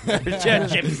 but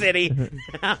Chip City.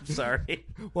 I'm sorry.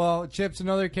 Well, Chip's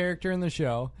another character in the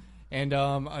show, and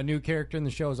a new character in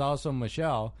the show is also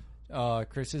Michelle,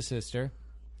 Chris's sister.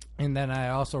 And then I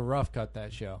also rough cut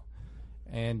that show.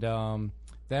 And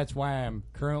that's why I'm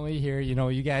currently here. You know,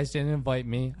 you guys didn't invite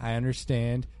me. I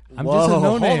understand. I'm just a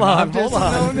no-name. hold on, I'm just hold a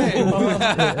on.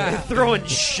 no-name. Throwing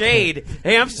shade.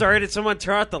 Hey, I'm sorry. Did someone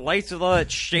turn out the lights with all that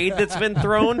shade that's been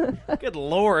thrown? Good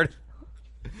Lord.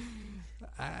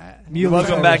 You're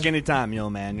welcome back anytime, Mule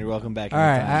Man. You're welcome back All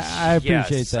right, anytime. I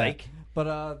appreciate that. psych.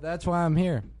 But that's why I'm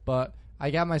here. But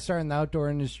I got my start in the outdoor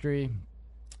industry.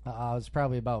 I was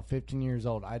probably about 15 years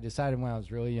old. I decided when I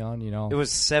was really young, you know. It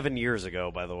was 7 years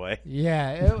ago, by the way.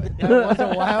 Yeah, that was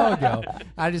a while ago.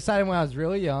 I decided when I was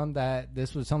really young that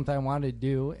this was something I wanted to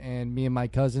do, and me and my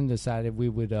cousin decided we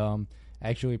would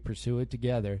actually pursue it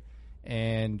together.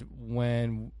 And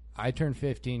when I turned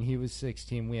 15, he was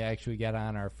 16, we actually got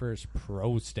on our first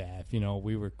pro staff. You know,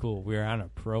 we were cool. We were on a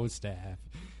pro staff.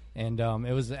 And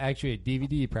it was actually a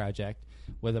DVD project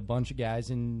with a bunch of guys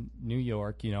in New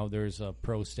York. You know, there's a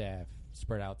pro staff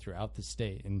spread out throughout the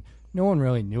state, and no one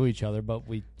really knew each other, but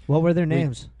we... What were their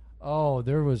names?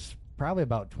 There was probably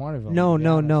about 20 of them. No, to be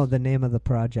no, honest. no. The name of the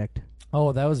project.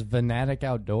 Oh, that was Fanatic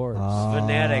Outdoors.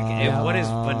 Fanatic. And what is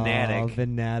Fanatic?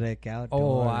 Fanatic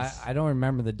Outdoors. I don't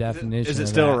remember the definition. Is it of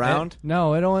still that. around?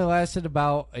 No, it only lasted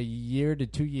about a year to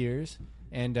 2 years,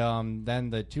 and then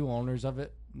the two owners of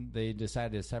it, they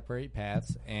decided to separate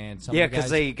paths, and some Yeah, of the guys,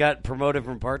 because they got promoted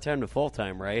from part-time to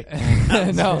full-time, right?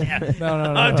 no,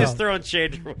 I'm just throwing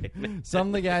shade. Some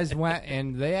of the guys went,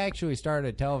 and they actually started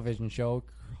a television show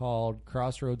called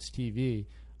Crossroads TV.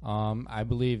 I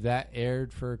believe that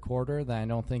aired for a quarter. Then I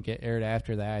don't think it aired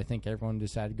after that. I think everyone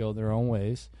decided to go their own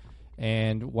ways.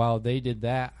 And while they did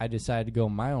that, I decided to go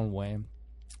my own way.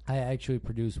 I actually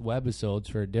produced webisodes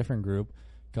for a different group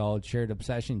called Shared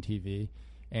Obsession TV.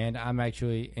 And I'm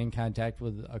actually in contact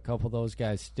with a couple of those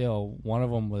guys still. One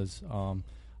of them was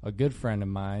a good friend of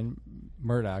mine.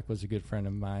 Murdoch was a good friend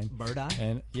of mine. Murdoch?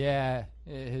 And yeah,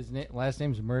 his last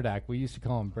name's Murdoch. We used to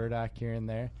call him Murdoch here and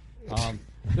there.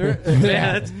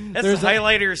 That's the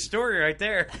highlight of your story right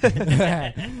there.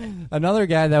 Another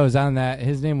guy that was on that,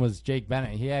 his name was Jake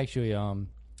Bennett. He actually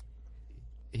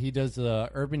he does the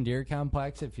Urban Deer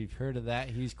Complex. If you've heard of that,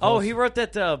 he's close. Oh, he wrote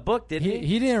that book, didn't he?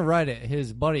 He didn't write it.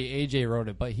 His buddy AJ wrote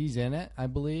it, but he's in it, I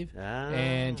believe. Ah.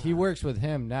 And he works with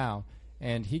him now,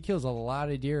 and he kills a lot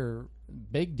of deer,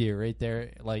 big deer right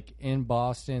there, like in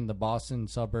Boston, the Boston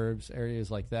suburbs,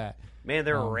 areas like that. Man,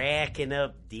 they're racking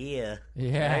up deer.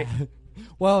 Yeah. Right?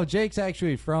 Well, Jake's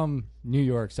actually from New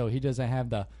York, so he doesn't have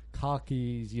the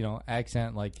cocky,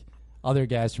 accent like other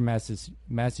guys from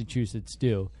Massachusetts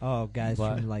do. Oh, guys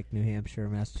from like New Hampshire,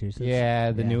 Massachusetts.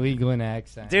 Yeah, the New England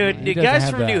accent. Dude, He the doesn't guys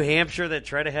have from that. New Hampshire that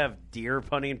try to have deer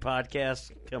punting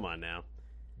podcasts, come on now.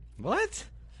 What?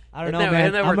 I don't know, man. man.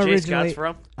 Isn't that where Jay Scott's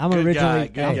from? I'm Good originally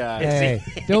guy, good guy. Hey,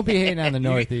 don't be hating on the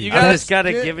Northeast. You guys got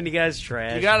to giving you guys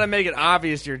trash. You got to make it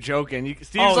obvious you're joking.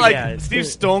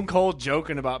 Steve's stone cold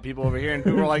joking about people over here, and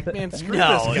people are like, "Man, screw this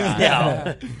guy."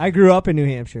 No. I grew up in New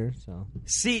Hampshire, so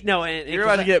See, no, and You're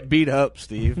about to get beat up,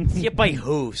 Steve. Yeah, by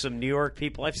who? Some New York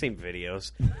people? I've seen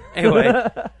videos. Anyway,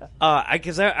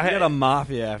 because I got a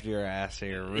mafia after your ass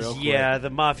here, real quick. Yeah, the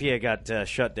mafia got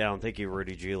shut down. Thank you,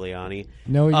 Rudy Giuliani.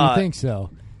 No, you think so?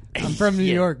 I'm from New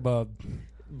York, bub.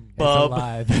 Bub.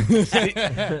 It's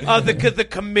alive. The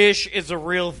commish is a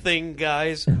real thing,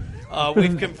 guys.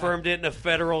 We've confirmed it in a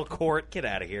federal court. Get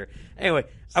out of here. Anyway,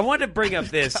 I wanted to bring up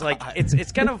this. Like,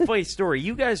 it's kind of a funny story.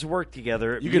 You guys work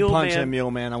together. You can punch him,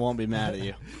 Mule Man. I won't be mad at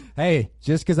you. Hey,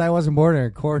 just because I wasn't born in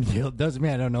a cornfield doesn't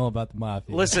mean I don't know about the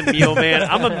mafia. Listen, Mule Man,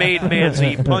 I'm a made man, so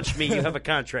you punch me, you have a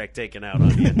contract taken out on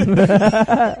you.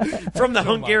 From the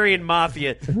Hungarian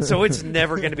mafia, so it's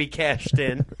never going to be cashed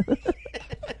in.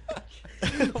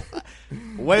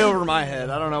 Way over my head.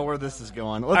 I don't know where this is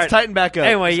going. Let's right. tighten back up.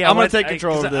 Anyway, yeah, I'm going to take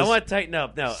control of this. I want to tighten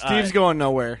up. No, Steve's going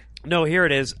nowhere. No, here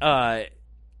it is.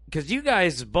 Because you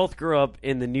guys both grew up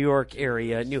in the New York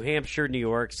area, New Hampshire, New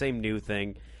York, same new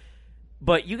thing.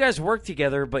 But you guys work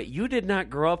together, but you did not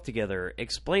grow up together.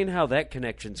 Explain how that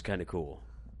connection's kind of cool.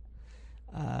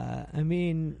 I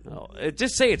mean,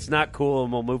 just say it's not cool,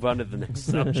 and we'll move on to the next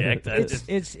subject.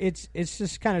 It's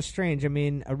just kind of strange. I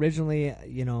mean, originally,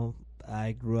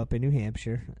 I grew up in New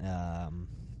Hampshire.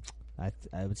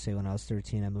 I would say when I was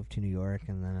 13, I moved to New York,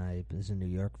 and then I was in New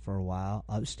York for a while,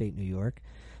 upstate New York.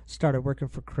 Started working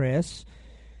for Chris.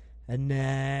 And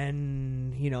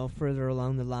then, further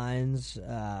along the lines,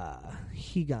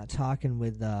 he got talking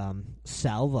with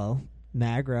Salvo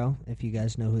Magro, if you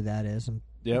guys know who that is.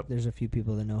 Yep. There's a few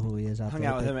people that know who he is out there. Hung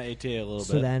out with him at ATA a little bit.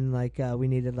 So then, we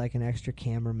needed, an extra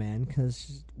cameraman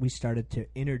because we started to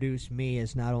introduce me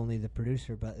as not only the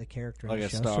producer but the character like in the a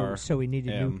show. star. So we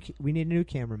needed a new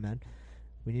cameraman.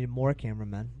 We needed more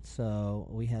cameramen, so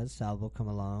we had Salvo come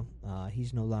along.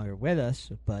 He's no longer with us,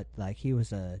 but, he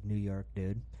was a New York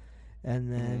dude.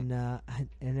 And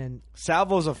then,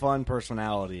 Salvo's a fun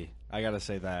personality. I gotta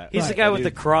say that. He's the guy with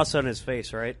the cross on his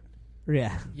face, right?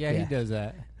 Yeah, he does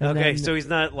that. Okay, so he's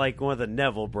not like one of the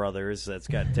Neville brothers that's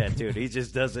got tattooed. He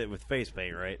just does it with face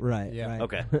paint, right? Right. Yeah. Right.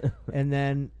 Okay. and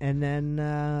then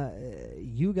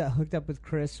you got hooked up with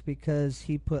Chris because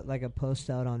he put a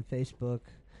post out on Facebook.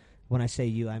 When I say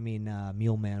you, I mean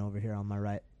Mule Man over here on my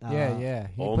right. Yeah.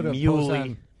 He put a Muley. post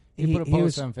on. He put a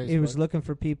post on Facebook. He was looking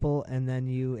for people, and then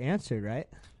you answered, right?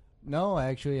 No,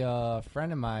 actually, a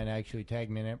friend of mine actually tagged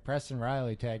me in it. Preston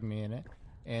Riley tagged me in it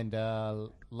and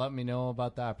let me know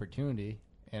about the opportunity.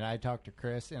 And I talked to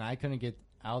Chris, and I couldn't get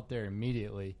out there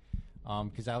immediately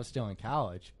because I was still in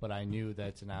college, but I knew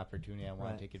that's an opportunity I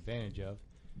want to take advantage of.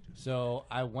 So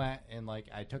I went and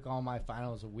I took all my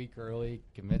finals a week early,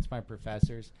 convinced my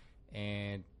professors,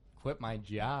 and quit my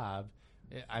job.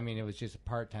 I mean, it was just a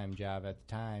part-time job at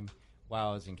the time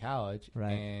while I was in college.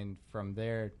 Right. And from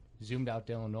there, zoomed out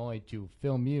to Illinois to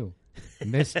film you,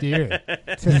 Miss Deer.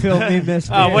 To film me, Miss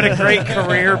Deer. Oh, what a great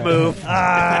career move.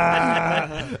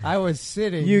 I was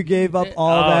sitting. You gave up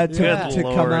all that to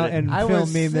Lord. come out and I film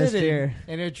was me, Miss sitting Deer.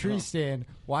 in a tree stand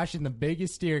watching the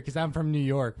biggest deer because I'm from New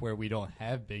York where we don't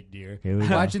have big deer. Here we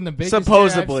go. Watching the biggest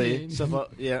Supposedly. deer I've seen.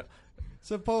 Yeah.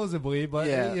 Supposedly, but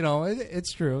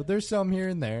it's true. There's some here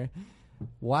and there.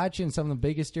 Watching some of the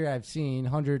biggest deer I've seen,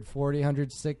 140,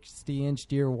 160-inch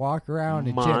deer walk around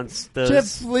and Monsters. Chip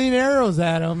fleeing arrows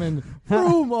at them, and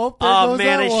boom, there Oh, goes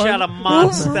man, that I one. shot a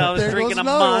monster. I was There drinking goes a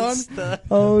another monster.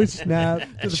 Oh, snap.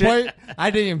 To the point, I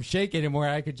didn't even shake anymore.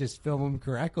 I could just film them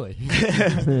correctly.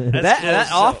 that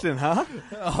often, huh?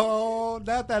 Oh,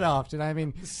 not that often. I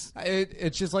mean,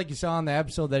 it's just like you saw in the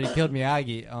episode that he killed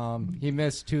Miyagi. He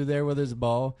missed 2 there with his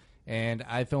bow, and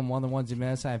I filmed one of the ones he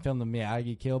missed. I filmed the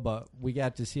Miyagi kill, but we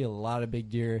got to see a lot of big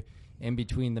deer in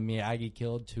between the Miyagi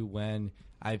kill to when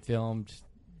I filmed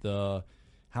the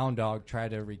hound dog try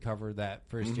to recover that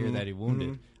first deer that he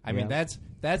wounded. I mean, that's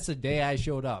the day I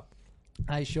showed up.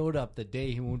 I showed up the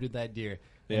day he wounded that deer.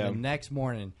 And the next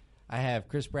morning, I have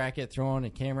Chris Brackett throwing a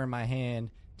camera in my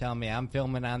hand, telling me I'm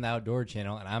filming on the Outdoor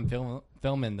Channel, and I'm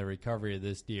filming the recovery of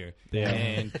this deer. Yeah.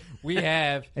 And we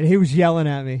have... And he was yelling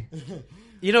at me.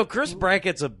 Chris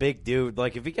Brackett's a big dude.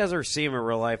 If you guys ever see him in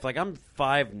real life, I'm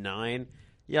 5'9".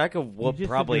 Yeah, I could whoop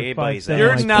probably anybody's ass.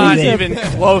 You're not even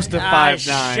close to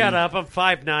 5'9". Shut up! I'm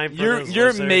 5'9".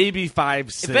 You're maybe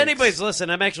 5'6". If anybody's listening,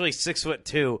 I'm actually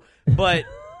 6'2". But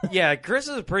yeah, Chris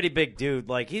is a pretty big dude.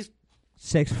 He's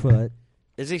 6 foot.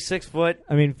 Is he 6 foot?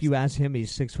 I mean, if you ask him,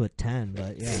 he's 6'10",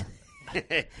 but yeah.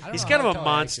 He's kind of a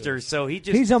monster, so he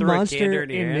just he's a threw monster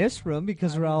in this room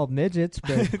because we're all midgets.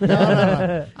 But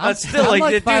But still, I'm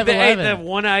like, like the 5'11".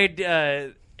 one-eyed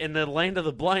in the land of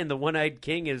the blind, the one-eyed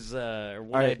king is or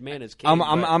one-eyed man is king.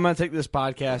 I'm gonna take this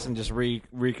podcast and just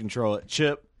recontrol it.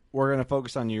 Chip, we're gonna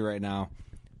focus on you right now.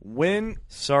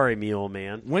 Sorry, Mule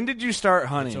Man. When did you start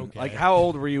hunting? okay. Like, how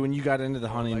old were you when you got into the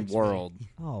hunting world?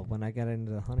 oh, when I got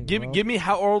into the hunting, world? Give me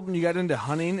how old when you got into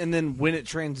hunting, and then when it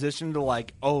transitioned to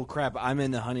like, oh crap, I'm in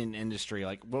the hunting industry.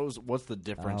 Like, what's the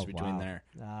difference between there?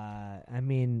 I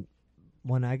mean,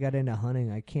 when I got into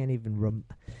hunting, I can't even.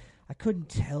 I couldn't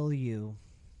tell you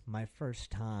my first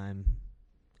time.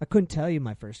 I couldn't tell you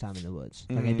my first time in the woods.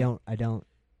 Like I don't.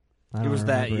 It was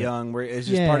that remember young, where it's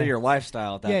just part of your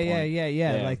lifestyle at that point.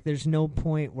 Yeah. Like, there's no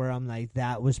point where I'm like,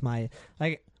 that was my...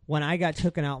 Like, when I got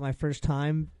taken out my first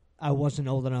time, I wasn't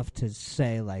old enough to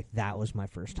say, like, that was my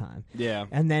first time. Yeah.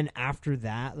 And then after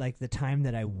that, like, the time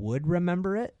that I would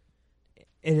remember it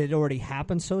had already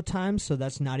happened so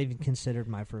that's not even considered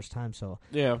my first time, so...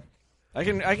 Yeah. I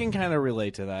can kind of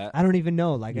relate to that. I don't even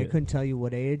know. Like, I couldn't tell you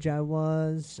what age I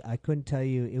was. I couldn't tell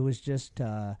you. It was just...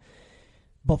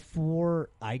 Before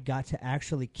I got to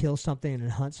actually kill something and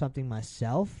hunt something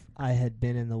myself, I had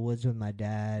been in the woods with my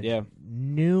dad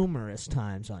numerous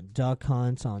times on duck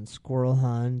hunts, on squirrel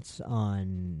hunts,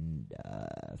 on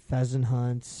pheasant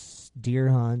hunts, deer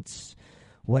hunts,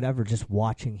 whatever, just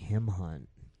watching him hunt.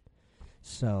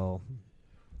 So,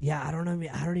 yeah, I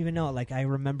don't even know. Like, I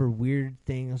remember weird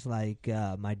things like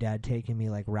my dad taking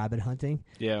me, like, rabbit hunting.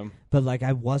 Yeah. But, like,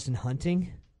 I wasn't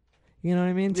hunting. You know what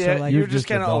I mean? Yeah, so, like, you're just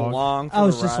kind of along for I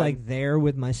was the just ride. like there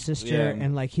with my sister,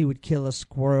 and like he would kill a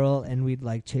squirrel, and we'd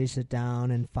like chase it down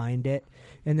and find it,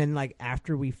 and then like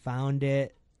after we found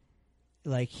it,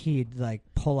 like he'd like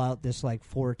pull out this like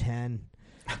 410.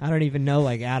 I don't even know,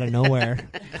 like out of nowhere,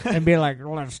 and be like,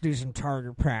 let's do some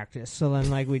target practice. So then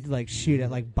like we'd like shoot at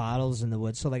like bottles in the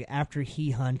woods. So like after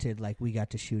he hunted, like we got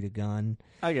to shoot a gun.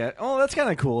 I get it. Oh, that's kind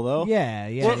of cool though. Yeah.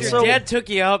 Well, your dad took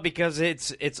you out because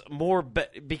it's more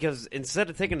because instead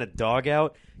of taking a dog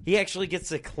out, he actually gets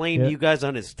to claim you guys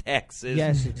on his taxes.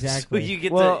 Yes, exactly. So you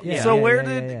get where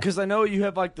did because I know you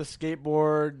have like the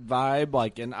skateboard vibe,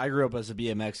 like, and I grew up as a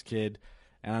BMX kid.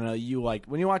 And I know you, like,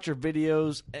 when you watch your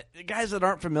videos, guys that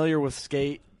aren't familiar with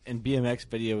skate and BMX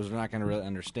videos are not going to really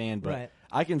understand, but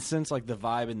I can sense, like, the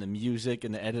vibe and the music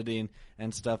and the editing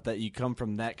and stuff that you come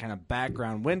from that kind of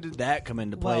background. When did that come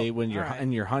into play when you're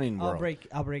in your hunting world?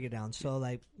 I'll break it down. So,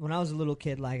 like, when I was a little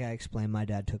kid, like I explained, my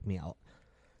dad took me out.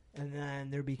 And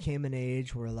then there became an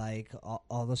age where, like, all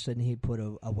of a sudden he put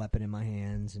a weapon in my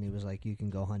hands, and he was like, you can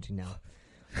go hunting now.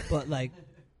 But, like...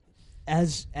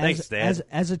 As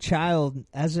a child,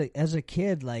 as a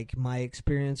kid, like my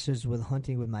experiences with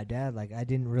hunting with my dad, like I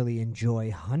didn't really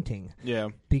enjoy hunting. Yeah.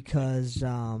 Because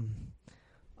I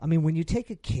mean, when you take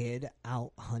a kid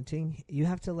out hunting, you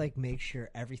have to like make sure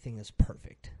everything is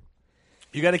perfect.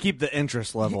 You got to keep the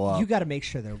interest level up. You got to make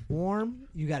sure they're warm.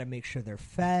 You got to make sure they're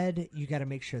fed. You got to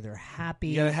make sure they're happy.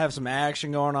 You got to have some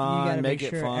action going on. You got to make it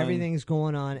sure fun. everything's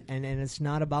going on, and it's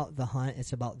not about the hunt.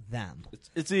 It's about them.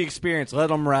 It's the experience. Let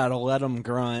them rattle. Let them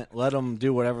grunt. Let them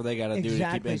do whatever they got to do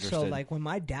to keep interested. So, like, when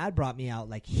my dad brought me out,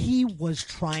 like, he was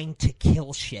trying to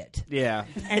kill shit. Yeah.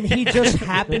 And he just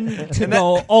happened to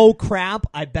go, oh, crap,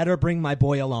 I better bring my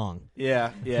boy along.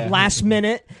 Yeah. Last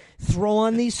minute, throw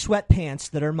on these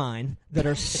sweatpants that are mine, that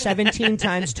are 17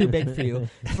 times too big for you.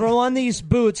 Throw on these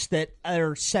boots that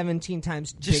are 17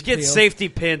 times too big for you. Just get safety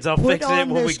pins. I'll fix it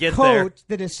when we get there. Put on this coat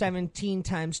that is 17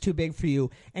 times too big for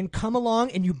you, and come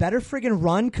along, and you better friggin'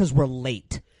 run, because we're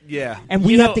late. Yeah. And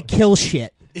we have to kill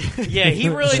shit. Yeah, he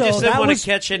really just didn't want to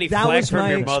catch any flack from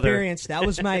your mother. That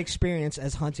was my experience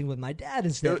as hunting with my dad.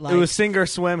 Is that it was sink or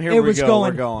swim? Here we go.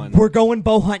 We're going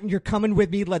bow hunting. You're coming with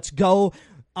me. Let's go.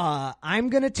 I'm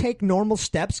going to take normal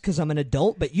steps because I'm an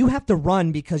adult, but you have to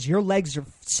run because your legs are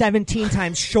 17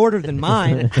 times shorter than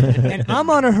mine. And I'm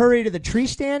on a hurry to the tree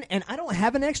stand, and I don't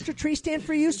have an extra tree stand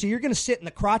for you, so you're going to sit in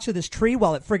the crotch of this tree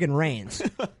while it friggin' rains.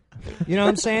 You know what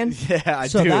I'm saying? Yeah, I do.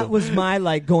 So that was my,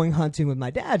 like, going hunting with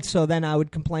my dad. So then I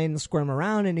would complain and squirm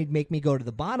around, and he'd make me go to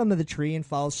the bottom of the tree and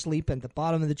fall asleep at the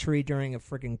bottom of the tree during a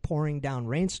freaking pouring down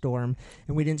rainstorm,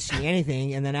 and we didn't see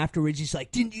anything. And then afterwards, he's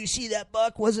like, didn't you see that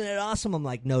buck? Wasn't it awesome? I'm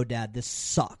like, no, Dad, this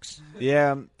sucks.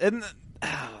 Yeah. And,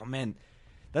 oh, man.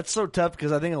 That's so tough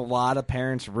because I think a lot of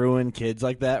parents ruin kids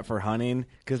like that for hunting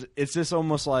because it's just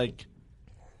almost like...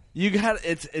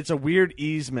 It's a weird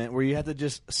easement where you have to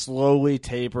just slowly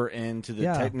taper into the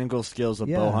technical skills of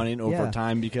bow hunting over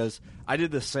time because I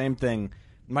did the same thing.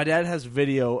 My dad has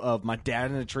video of my dad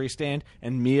in a tree stand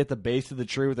and me at the base of the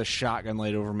tree with a shotgun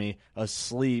laid over me,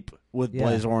 asleep with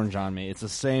Blaze Orange on me. It's the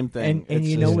same thing. And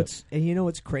you know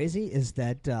what's crazy is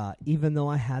that even though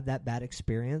I had that bad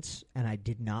experience and I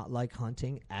did not like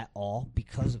hunting at all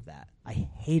because of that, I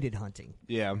hated hunting.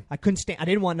 Yeah, I couldn't stand. I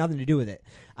didn't want nothing to do with it.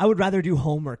 I would rather do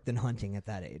homework than hunting at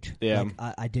that age. Yeah,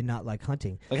 I did not like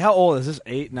hunting. Like how old is this?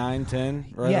 8, 9,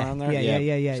 10, right around there.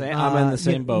 Yeah. I'm in the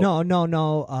same boat.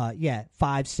 No.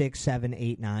 5, 6, 7,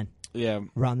 8, 9. Yeah,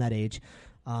 around that age.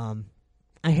 I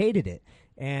hated it.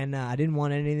 And I didn't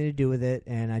want anything to do with it,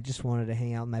 and I just wanted to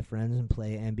hang out with my friends and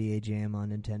play NBA Jam on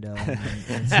Nintendo.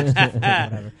 and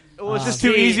whatever. Well, it's just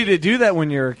too easy to do that when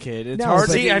you're a kid. It's hard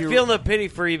to I feel no pity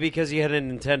for you because you had a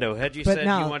Nintendo. Had you said you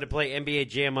wanted to play NBA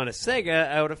Jam on a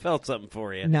Sega, I would have felt something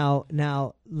for you.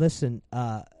 Now, listen.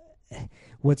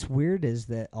 What's weird is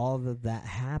that all of that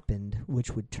happened,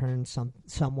 which would turn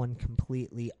someone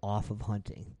completely off of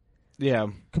hunting. Yeah.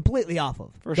 Completely off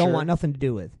of. Don't want nothing to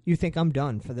do with. You think I'm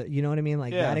done for you know what I mean?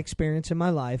 Like that experience in my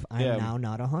life, I'm now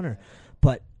not a hunter.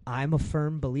 But I'm a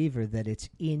firm believer that it's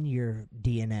in your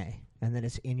DNA and that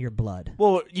it's in your blood.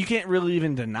 Well, you can't really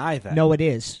even deny that. No, it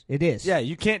is. It is. Yeah,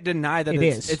 you can't deny that it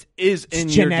is. It is in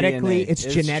it's your genetically, DNA. It's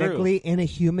genetically in a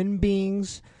human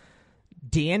being's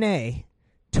DNA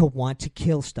to want to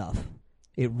kill stuff.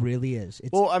 It really is.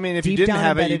 It's well, I mean, if you didn't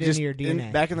have it, you just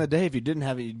back in the day, if you didn't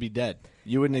have it, you'd be dead.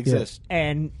 You wouldn't exist.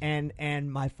 And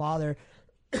my father,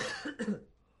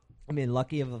 I mean,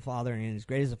 lucky of a father and as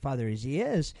great as a father as he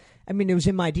is, I mean, it was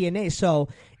in my DNA. So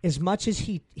as much as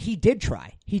he did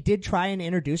try and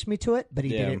introduce me to it, but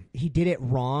he did it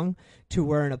wrong to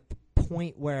where in a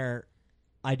point where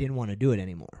I didn't want to do it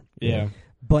anymore. Yeah.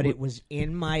 But it was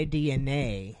in my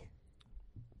DNA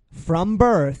from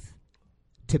birth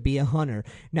to be a hunter.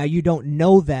 Now you don't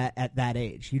know that at that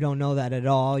age. You don't know that at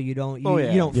all. You don't.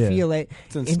 You don't feel it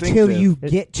until you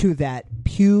get to that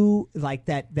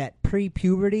that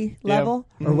pre-puberty level,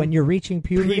 or when you're reaching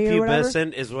puberty.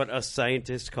 Prepubescent is what us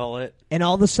scientists call it. And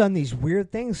all of a sudden, these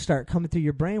weird things start coming through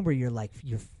your brain where you're like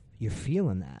you're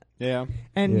feeling that. Yeah.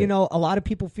 And you know, a lot of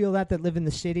people feel that live in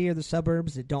the city or the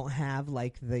suburbs that don't have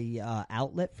like the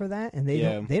outlet for that, and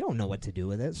they don't know what to do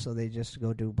with it, so they just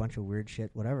go do a bunch of weird shit,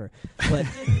 whatever. But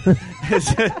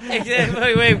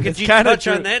wait, could you touch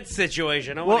on that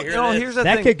situation? I want to hear that. Here's the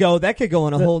thing. That could go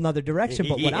in a whole nother direction.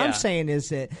 But what I'm saying is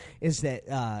that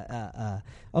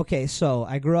okay, so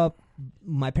I grew up.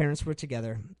 My parents were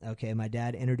together. Okay, my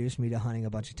dad introduced me to hunting a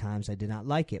bunch of times. I did not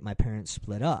like it. My parents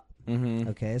split up. Mm-hmm.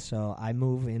 Okay, so I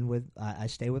move in with. I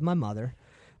stay with my mother.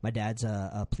 My dad's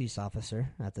a police officer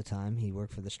at the time. He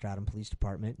worked for the Stratham Police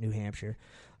Department, New Hampshire.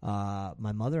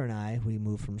 My mother and I, we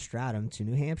moved from Stratham to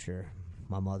New Hampshire.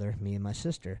 My mother, me, and my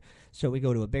sister. So we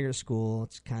go to a bigger school.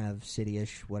 It's kind of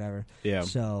city-ish, whatever. Yeah.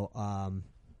 So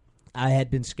I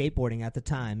had been skateboarding at the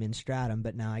time in Stratham,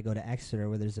 but now I go to Exeter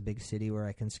where there's a big city where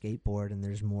I can skateboard and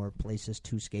there's more places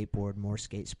to skateboard, more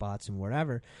skate spots and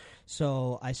whatever.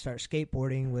 So I start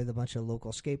skateboarding with a bunch of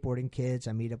local skateboarding kids.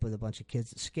 I meet up with a bunch of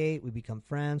kids that skate. We become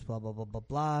friends, blah, blah, blah, blah,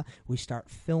 blah. We start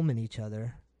filming each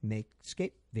other, make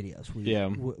skate videos.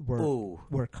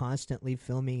 We're constantly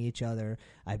filming each other.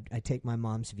 I take my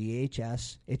mom's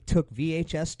VHS. It took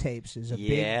VHS tapes. Is a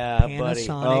big Panasonic. Buddy.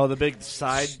 Oh, the big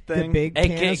side thing. The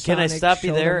big can I stop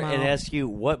you there and ask you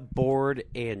what board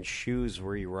and shoes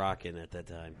were you rocking at that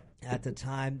time? At the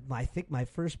time, I think my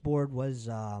first board was.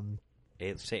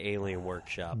 Say Alien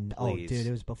Workshop, please. Oh, dude,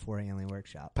 it was before Alien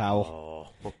Workshop.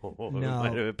 Powell.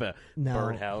 No.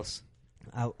 Birdhouse.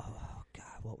 Oh,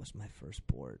 God, what was my first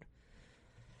board?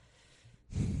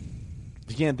 If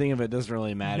you can't think of it, it doesn't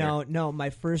really matter. No, my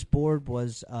first board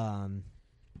was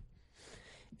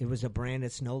it was a brand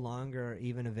that's no longer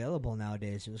even available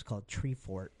nowadays. It was called Tree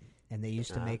Fort, and they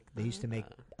used to make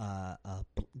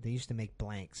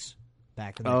blanks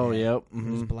back in the day. Oh, yep. Mm-hmm.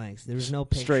 It was blanks. There was no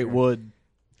picture. Straight wood.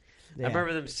 Yeah. I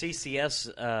remember them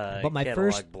CCS but my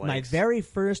catalog blanks. My very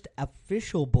first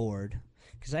official board,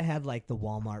 because I had like the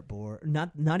Walmart board,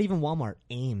 not even Walmart,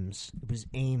 Ames. It was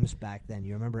Ames back then.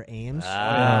 You remember Ames?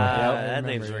 That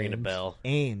name's ringing a bell.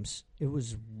 Ames. It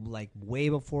was like way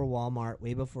before Walmart,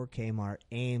 way before Kmart.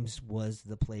 Ames was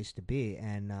the place to be,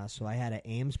 and so I had an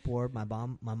Ames board. My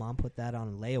mom put that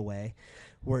on layaway,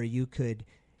 where you could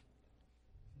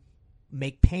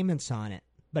make payments on it.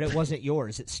 But it wasn't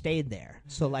yours. It stayed there.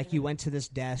 So, like, you went to this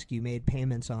desk, you made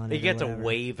payments on it. You get to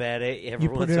wave at it every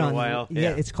once in a while. Yeah,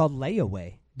 it's called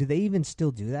layaway. Do they even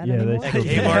still do that anymore?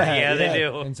 They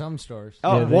do. In some stores.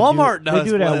 Oh, Walmart does. They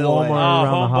do it at Walmart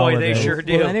around the holidays. They sure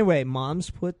do. Well, anyway, mom's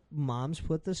put the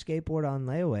skateboard on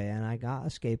layaway, and I got a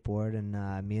skateboard, and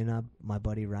me and my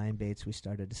buddy Ryan Bates, we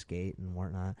started to skate and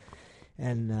whatnot.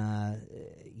 And, my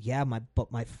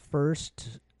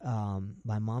first...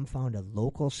 my mom found a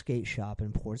local skate shop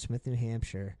in Portsmouth, New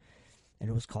Hampshire, and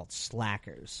it was called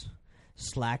Slackers.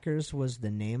 Slackers was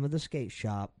the name of the skate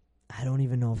shop. I don't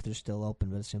even know if they're still open,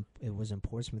 but it was in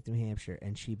Portsmouth, New Hampshire,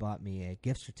 and she bought me a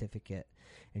gift certificate,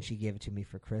 and she gave it to me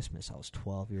for Christmas. I was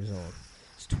 12 years old.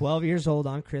 I was 12 years old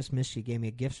on Christmas. She gave me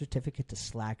a gift certificate to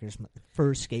Slackers, my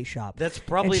first skate shop. That's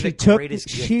probably the greatest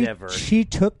gift ever. She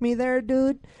took me there,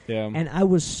 dude, Yeah. and I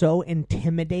was so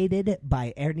intimidated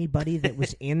by anybody that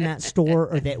was in that store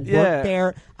or that worked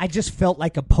there. I just felt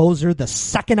like a poser the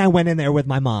second I went in there with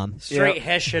my mom. Straight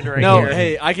Hessian right No, here.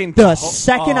 hey, I can. The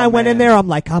second I went in man. there, I'm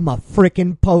like, I'm a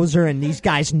freaking poser, and these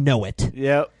guys know it.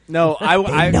 Yep. No,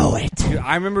 I know it. Dude,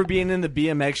 I remember being in the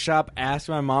BMX shop,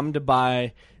 asking my mom to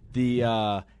buy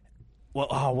the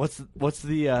what's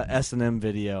the S&M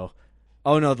video?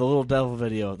 Oh no, the Little Devil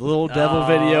video. The Little Devil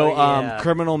video, yeah.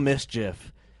 Criminal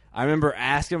Mischief. I remember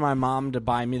asking my mom to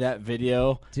buy me that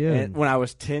video when I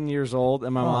was 10 years old,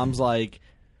 and my mom's like,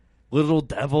 "Little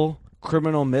Devil,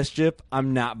 Criminal Mischief,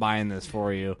 I'm not buying this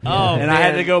for you." Oh, and man. I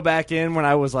had to go back in when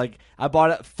I was like, I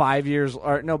bought it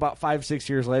about 5-6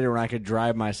 years later when I could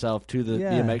drive myself to the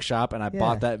BMX shop, and I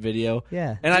bought that video.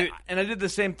 Yeah. And I did the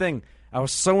same thing. I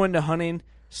was so into hunting,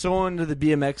 so into the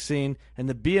BMX scene, and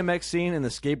the BMX scene and the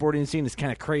skateboarding scene is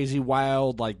kind of crazy,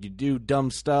 wild. Like, you do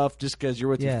dumb stuff just because you're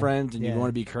with your friends and you want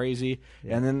to be crazy.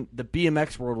 Yeah. And then the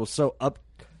BMX world was so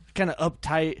kind of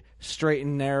uptight, straight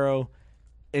and narrow,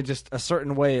 in just a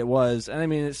certain way it was. And I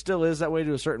mean, it still is that way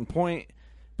to a certain point,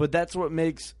 but that's what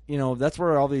makes, that's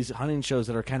where all these hunting shows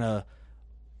that are kind of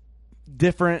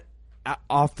different,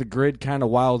 off the grid, kind of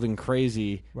wild and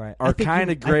crazy, are kind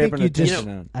of grabbing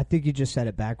attention. I think you just said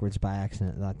it backwards by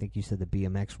accident. I think you said the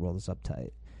BMX world is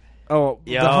uptight. Oh,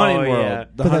 yeah, the hunting world. Yeah.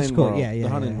 The hunting that's cool. world. Yeah, the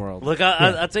hunting world. Look,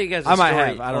 I'll tell you guys a I story. might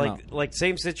have. I don't know. Like,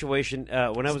 same situation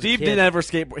when I was Steve a kid. didn't ever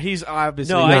skateboard. He's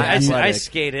obviously No, not I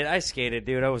athletic. I skated,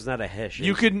 dude. I was not a Hessian.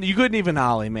 You couldn't even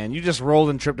ollie, man. You just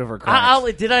rolled and tripped over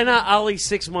cracks. Did I not ollie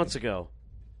 6 months ago?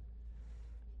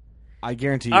 I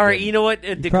guarantee you. All right, didn't. you know what?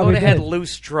 probably Dakota had did.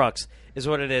 loose trucks, is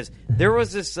what it is. There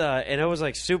was this, and I was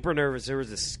like super nervous. There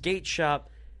was a skate shop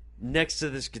next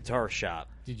to this guitar shop.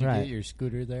 Did you get your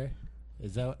scooter there?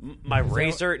 Is that my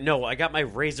Razor? No, I got my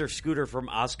Razor scooter from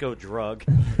Osco Drug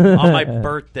on my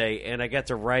birthday, and I got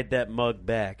to ride that mug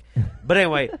back. But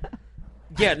anyway,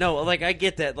 yeah, no, like I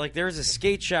get that. Like there's a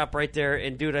skate shop right there,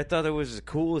 and dude, I thought it was the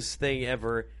coolest thing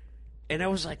ever, and I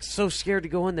was like so scared to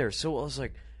go in there. So I was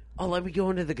like, oh, let me go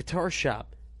into the guitar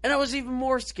shop, and I was even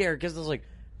more scared because I was like,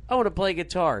 I want to play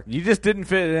guitar. You just didn't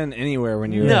fit it in anywhere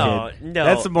when you were a kid. No.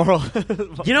 That's the moral.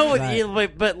 You know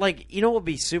what? But like, you know what would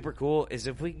be super cool is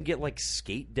if we can get like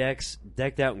skate decks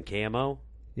decked out in camo.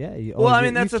 Yeah. I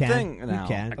mean, that's the thing now. You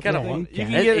can. I kind of want. You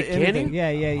can get can anything. Yeah. Oh,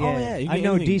 yeah, you I can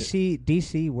know anything.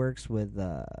 DC works with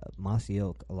Mossy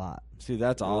Oak a lot. See,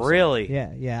 that's awesome. Really?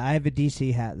 Yeah. I have a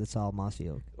DC hat that's all Mossy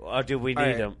Oak. Oh, dude, we All need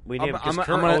right. them. We need them because I'm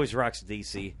Kurt gonna- always rocks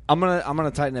DC. I'm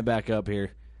gonna tighten it back up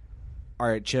here. All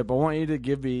right, Chip. I want you to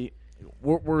give me.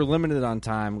 We're limited on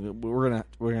time. We're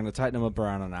gonna tighten them up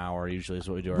around an hour. Usually is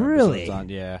what we do. Our Really? episodes on.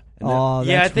 Yeah. Oh,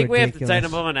 Yeah, I that's think we have to ridiculous.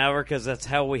 tighten them up an hour because that's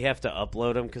how we have to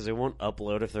upload them because they won't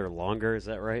upload if they're longer. Is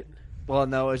that right? Well,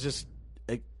 no, it's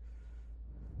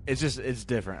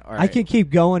different. All right. I can keep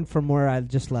going from where I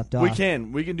just left off. We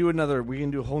can do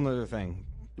a whole nother thing.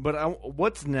 But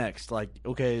what's next? Like,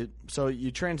 okay, so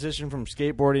you transition from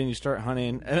skateboarding, you start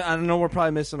hunting. And I know we're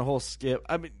probably missing a whole skip.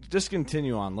 I mean, just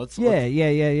continue on.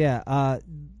 Yeah.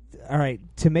 All right.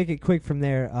 To make it quick from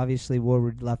there, obviously, where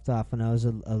we left off when I was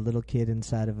a little kid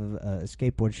inside of a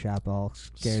skateboard shop, all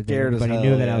scared that Scared as everybody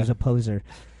hell, knew that I yeah. was a poser.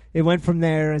 It went from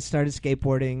there and started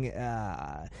skateboarding.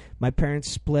 My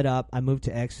parents split up. I moved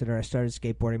to Exeter. I started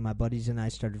skateboarding. My buddies and I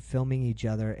started filming each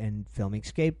other and filming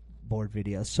skateboard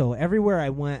videos. So everywhere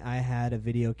I went, I had a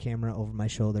video camera over my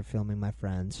shoulder filming my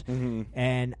friends. Mm-hmm.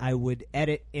 And I would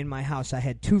edit in my house. I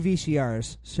had 2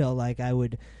 VCRs. So like I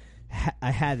would...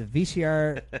 I had a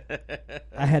VCR.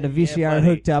 I had a VCR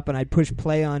hooked up, and I'd push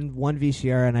play on one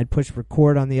VCR, and I'd push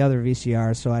record on the other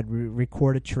VCR. So I'd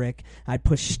record a trick. I'd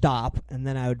push stop, and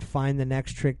then I would find the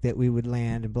next trick that we would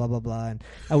land, and blah blah blah. And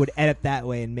I would edit that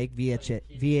way and make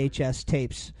VHS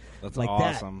tapes. That's like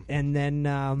awesome. that. And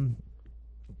then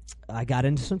I got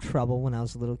into some trouble when I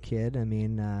was a little kid. I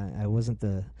mean, I wasn't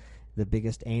the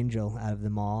biggest angel out of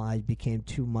them all. I became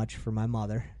too much for my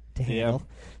mother to handle.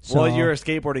 So, well, you're a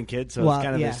skateboarding kid, so it's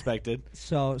kind of expected.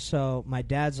 So my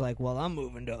dad's like, well, I'm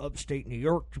moving to upstate New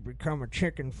York to become a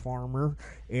chicken farmer,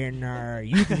 and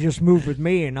you can just move with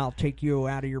me, and I'll take you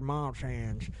out of your mom's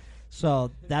hands.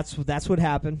 So that's what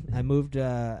happened. I moved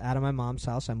out of my mom's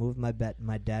house. I moved my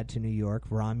dad to New York,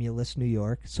 Romulus, New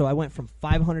York. So I went from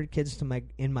 500 kids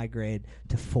in my grade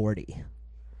to 40.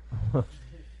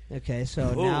 Okay,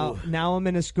 so now I'm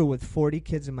in a school with 40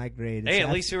 kids in my grade. Hey, at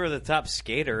least you were the top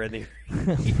skater in the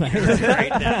right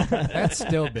now. That's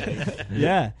still big.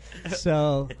 Yeah.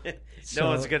 So no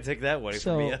one's gonna take that away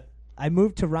from you. I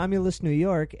moved to Romulus, New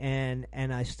York, and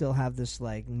I still have this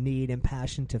like need and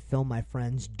passion to film my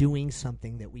friends doing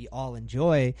something that we all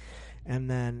enjoy. And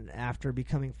then after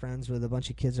becoming friends with a bunch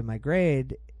of kids in my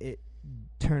grade, it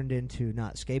turned into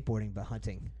not skateboarding but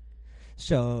hunting.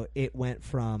 So it went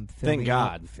from filming. Thank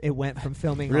God. It went from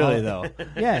filming. Really though.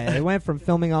 Yeah, it went from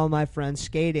filming all of my friends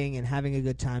skating and having a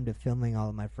good time to filming all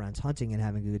of my friends hunting and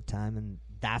having a good time, and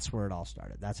that's where it all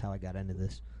started. That's how I got into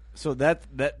this. So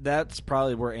that's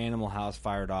probably where Animal House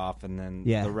fired off, and then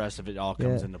the rest of it all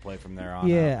comes into play from there on.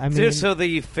 Yeah, out. I mean, so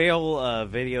the fail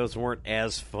videos weren't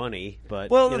as funny, but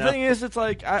the thing is, it's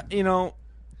like Fear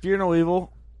No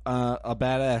Evil. A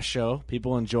badass show.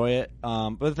 People enjoy it.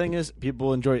 But the thing is,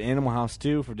 people enjoy Animal House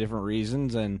too for different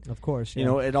reasons, and of course, you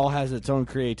know, it all has its own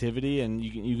creativity, and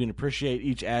you can appreciate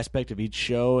each aspect of each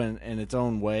show in its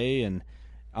own way. And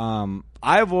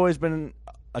I've always been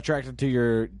attracted to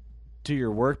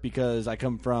your work because I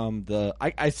come from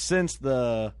I sense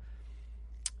the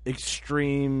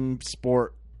extreme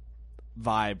sport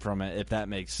vibe from it, if that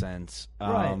makes sense.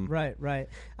 Right.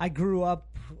 I grew up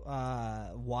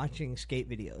watching skate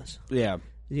videos. Yeah.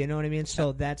 You know what I mean?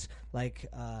 So that's like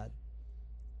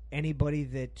anybody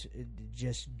that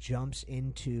just jumps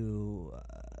into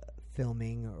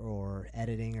filming or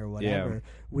editing or whatever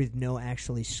with no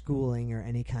actually schooling or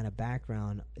any kind of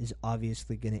background is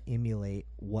obviously going to emulate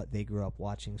what they grew up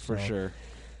watching. For sure.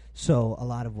 So a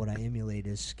lot of what I emulate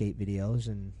is skate videos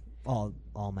and all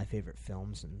my favorite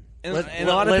films, and a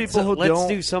lot of people who let's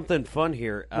do something fun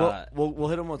here. We'll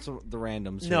hit them with the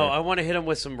randoms. No, here. I want to hit them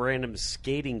with some random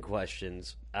skating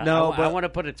questions. I want to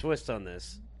put a twist on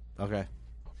this. Okay.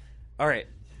 All right.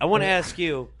 I want to ask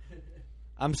you.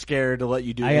 I'm scared to let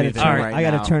you do anything right now. I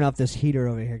got to turn off this heater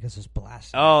over here because it's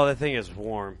blasting. Oh, the thing is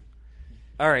warm.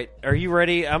 All right, are you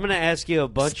ready? I'm going to ask you a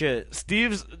bunch of...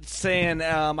 Steve's saying,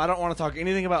 I don't want to talk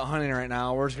anything about hunting right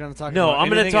now. We're just going to talk No, about I'm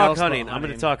going to talk hunting. I'm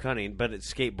going to talk hunting, but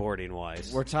it's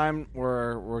skateboarding-wise.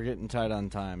 We're getting tight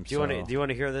on time. Do you want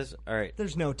to hear this? All right.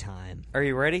 There's no time. Are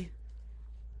you ready?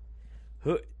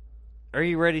 Are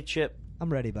you ready, Chip?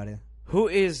 I'm ready, buddy. Who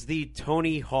is the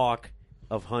Tony Hawk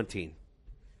of hunting?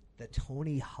 The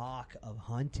Tony Hawk of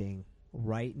hunting...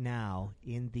 right now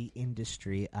in the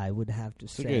industry, I would have to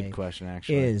say, a good question,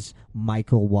 actually, is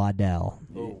Michael Waddell.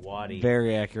 Oh, Waddy.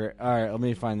 Very accurate. All right, let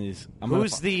me find these.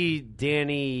 Who's the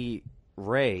Danny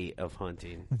Ray of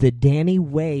hunting? The Danny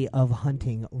Way of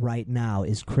hunting right now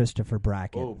is Christopher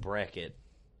Brackett. Oh, Brackett.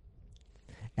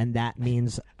 And that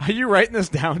means... Are you writing this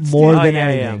down, more Steve? than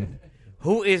anything.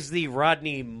 Who is the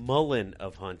Rodney Mullen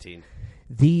of hunting?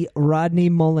 The Rodney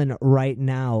Mullen right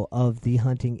now of the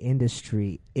hunting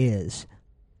industry is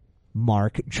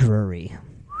Mark Drury.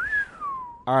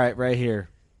 All right, right here.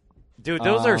 Dude,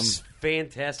 those are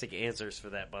fantastic answers for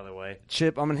that, by the way.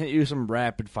 Chip, I'm going to hit you some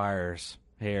rapid fires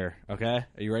here, okay?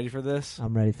 Are you ready for this?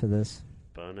 I'm ready for this.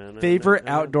 Favorite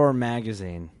outdoor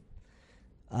magazine?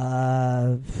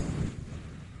 I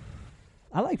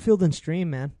like Field and Stream,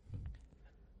 man.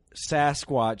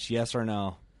 Sasquatch, yes or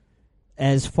no?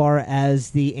 As far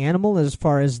as the animal, as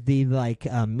far as the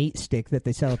meat stick that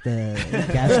they sell at the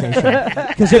gas station.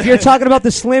 Because if you're talking about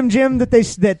the Slim Jim that they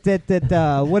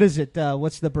what is it?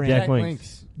 What's the brand? Jack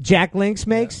Link's. Jack Link's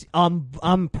makes. I'm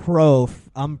pro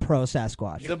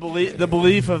Sasquatch. The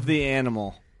belief of the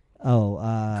animal.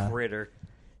 Oh, critter.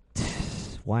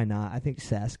 Why not? I think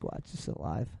Sasquatch is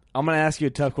alive. I'm going to ask you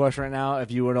a tough question right now. If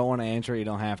you don't want to answer it, you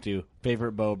don't have to.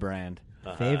 Favorite bow brand?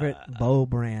 Favorite bow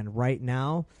brand right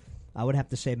now? I would have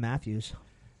to say Matthews.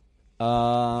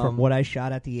 From what I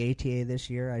shot at the ATA this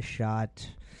year,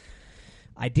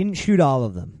 I didn't shoot all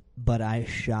of them, but I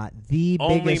shot the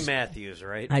biggest... Only Matthews,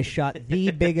 right? I shot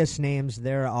the biggest names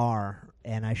there are,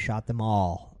 and I shot them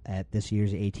all at this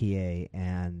year's ATA,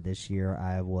 and this year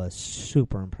I was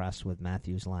super impressed with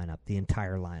Matthews' lineup, the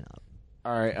entire lineup.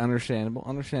 All right, understandable.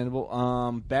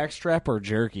 Backstrap or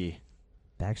jerky?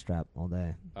 Backstrap all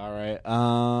day. All right.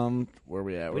 Where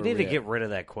we at? We need to get rid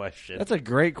of that question. That's a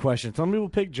great question. Some people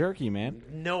pick jerky, man.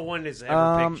 No one has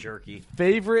ever picked jerky.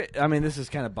 Favorite? I mean, this is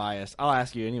kind of biased. I'll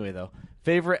ask you anyway, though.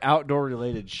 Favorite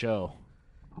outdoor-related show?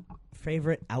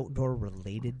 Favorite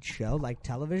outdoor-related show? Like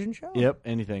television show? Yep,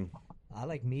 anything. I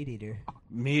like Meat Eater.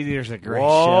 Meat Eater's a great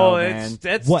show, man.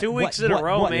 That's 2 weeks in a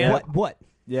row, man. What?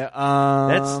 Yeah,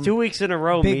 that's 2 weeks in a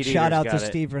row. Big shout out to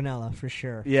Steve Ranella for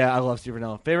sure. Yeah, I love Steve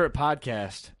Ranella. Favorite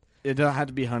podcast? It doesn't have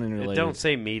to be hunting related. Don't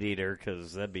say Meat Eater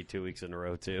because that'd be 2 weeks in a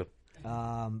row too.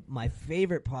 My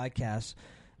favorite podcast,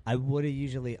 I would have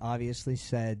usually obviously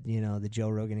said, the Joe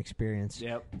Rogan Experience.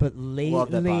 Yep. But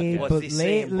lately,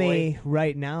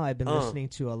 right now, I've been Uh. listening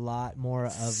to a lot more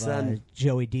of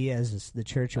Joey Diaz's The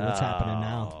Church of What's Happening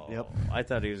Now. Yep. I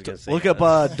thought he was going to say Look up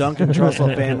Duncan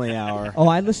Trussell Family Hour. Oh,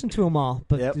 I listen to them all,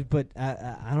 but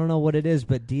I don't know what it is,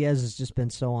 but Diaz has just been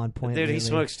so on point. Dude, he lately.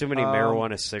 smokes too many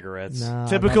marijuana cigarettes. No,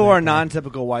 Typical or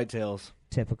non-typical whitetails?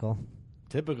 Typical.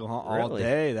 Typical, huh? All Really?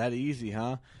 day. That easy,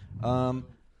 huh?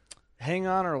 Hang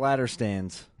on or ladder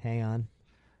stands? Hang on.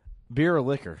 Beer or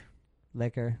liquor?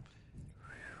 Liquor.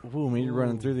 Ooh, me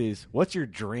running through these. What's your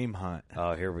dream hunt?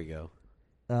 Oh, here we go.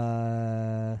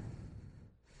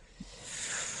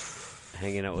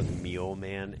 Hanging out with Mule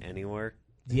Man anywhere?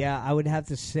 Yeah, I would have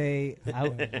to say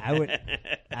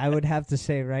I would have to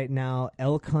say right now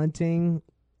elk hunting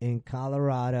in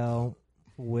Colorado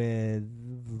with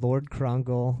Lord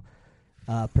Krungle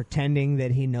pretending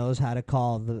that he knows how to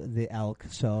call the elk.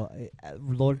 So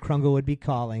Lord Krungle would be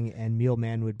calling and Mule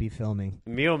Man would be filming.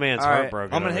 Mule Man's All right,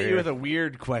 heartbroken. I'm going to hit over you here. with a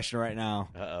weird question right now.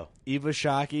 Uh-oh. Eva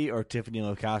Shockey or Tiffany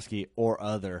Lukowski or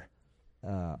other?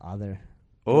 Other.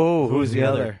 Oh, who's the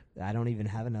other? I don't even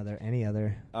have any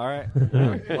other. All right.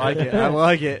 I like it. I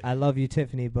like it. I love you,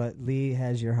 Tiffany, but Lee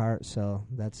has your heart, so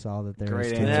that's all that there is Great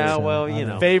to it. answer. Yeah, So, well, you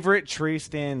know. Favorite tree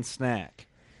stand snack?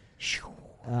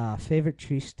 Favorite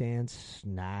tree stand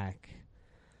snack.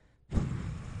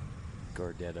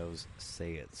 Gordetto's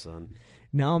Say It, son.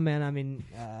 No, man, I mean,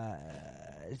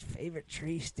 favorite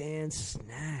tree stand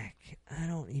snack. I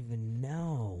don't even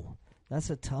know. That's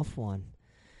a tough one.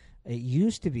 It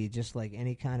used to be just like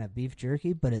any kind of beef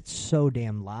jerky, but it's so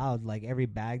damn loud. Like every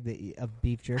bag of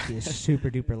beef jerky is super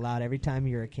duper loud. Every time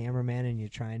you're a cameraman and you're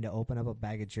trying to open up a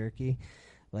bag of jerky,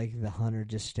 like the hunter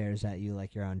just stares at you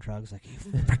like you're on drugs. Like, are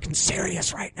you freaking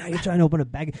serious right now? You're trying to open a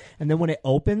bag. And then when it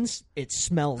opens, it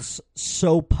smells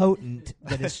so potent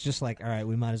that it's just like, all right,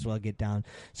 we might as well get down.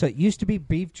 So it used to be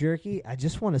beef jerky. I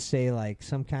just want to say like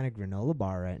some kind of granola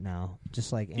bar right now.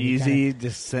 Just like any easy, kind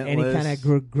just any scentless, kind of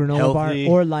granola healthy.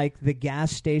 bar. Or like the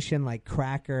gas station like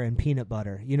cracker and peanut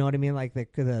butter. You know what I mean? Like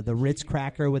the Ritz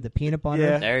cracker with the peanut butter.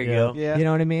 Yeah. There you go. Yeah. You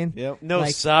know what I mean? Yep. No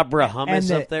Like, Sabra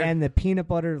hummus up there? And the peanut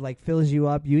butter like fills you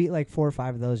up. You eat like 4 or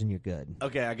 5 of those and you're good.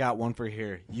 Okay, I got one for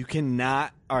here. You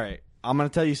cannot. All right, I'm going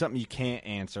to tell you something you can't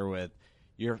answer with.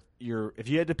 If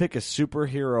you had to pick a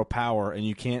superhero power and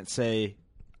you can't say,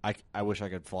 I wish I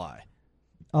could fly.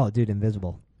 Oh, dude,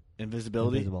 invisible.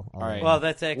 Invisibility? Invisible. All right. Well,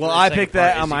 that's actually Well, the I second picked part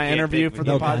that is on you my can't interview pick for when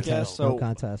the you can't podcast. tell. So No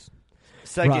contest.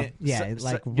 Second, Rob, yeah,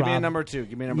 like give me a Rob- number two.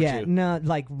 Give me a number Yeah, two. no,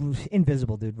 like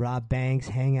invisible, dude. Rob Banks,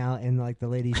 hang out in like the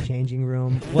ladies' changing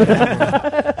room,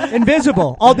 whatever.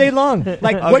 Invisible all day long.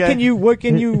 Like, what can you?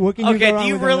 Okay, go do wrong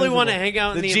you with really invisible? want to hang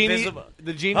out in the genie, invisible?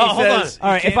 The genie Oh, hold on. says.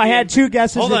 All right, you if I can't had be 2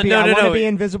 guesses, Hold it'd on, be no, I no, want no, to be wait.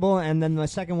 invisible, and then the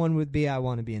second one would be I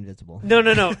want to be invisible. No.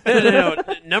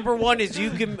 Number one is you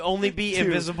can only be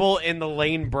invisible in the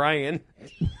Lane Bryant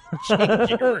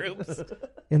changing rooms.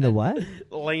 In the what?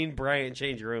 Lane Bryant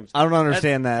changing rooms. I don't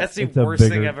understand that. That's the It's a worst thing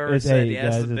bigger- I've ever it's- said. hey,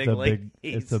 Yes, guys, the it's big a ladies.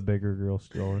 It's a bigger girl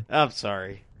store. I'm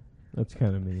sorry. That's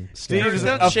kind of mean. Steve is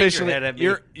Don't shake your officially. head at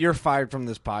me. You're fired from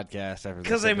this podcast after this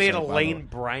Because I made a episode, by the way. Lane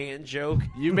Bryant joke.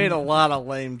 You made a lot of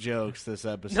lame jokes this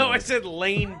episode. No, I said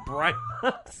Lane Bryant.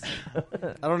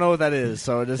 I don't know what that is,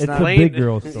 so it's It's not. a Lane- big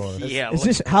girl store. Yeah. Is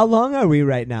this how long are we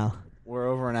right now? We're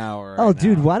over an hour. Oh, right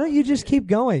dude, now. why don't you just keep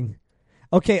going?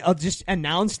 Okay, I'll just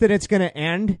announce that it's going to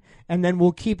end, and then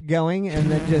we'll keep going,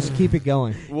 and then just keep it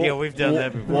going. Yeah, we've done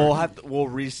that before. We'll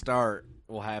restart.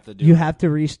 We'll have to do. You it. have to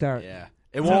restart. Yeah,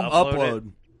 it won't upload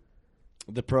upload.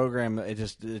 The program, it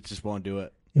just won't do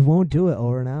it. It won't do it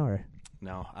over an hour.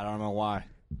 No, I don't know why.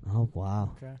 Oh,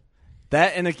 wow. Okay.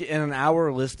 That in an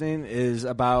hour listening is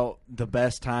about the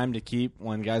best time to keep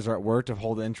when guys are at work to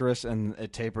hold interest, and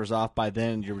it tapers off by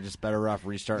then. You're just better off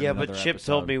restarting. Yeah, another but Chip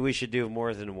episode. told me we should do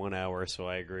more than 1 hour, so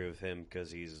I agree with him because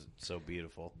he's so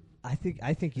beautiful. I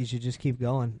think you should just keep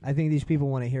going. I think these people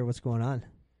want to hear what's going on.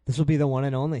 This will be the one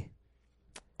and only.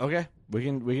 Okay, we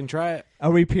can try it.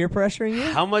 Are we peer pressuring you?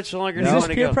 How much longer Is do you this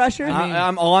want to peer go? pressure?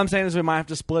 All I'm saying is we might have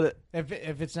to split it.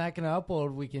 If it's not going to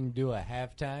upload, we can do a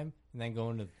halftime and then go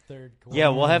into the third quarter. Yeah,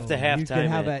 we'll have to You halftime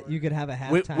could have it. a We,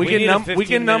 halftime. we need a can we 15-minute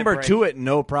can number break. to it,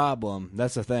 no problem.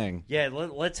 That's the thing. Yeah,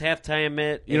 let's halftime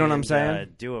it. You know what I'm and, saying?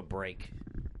 Do a break.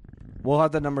 We'll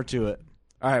have the number to it.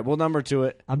 All right, we'll number to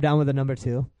it. I'm down with a number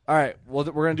 2. All right, we're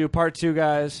gonna do part 2,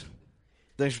 guys.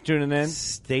 Thanks for tuning in.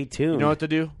 Stay tuned. You know what to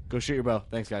do? Go shoot your bow.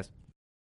 Thanks, guys.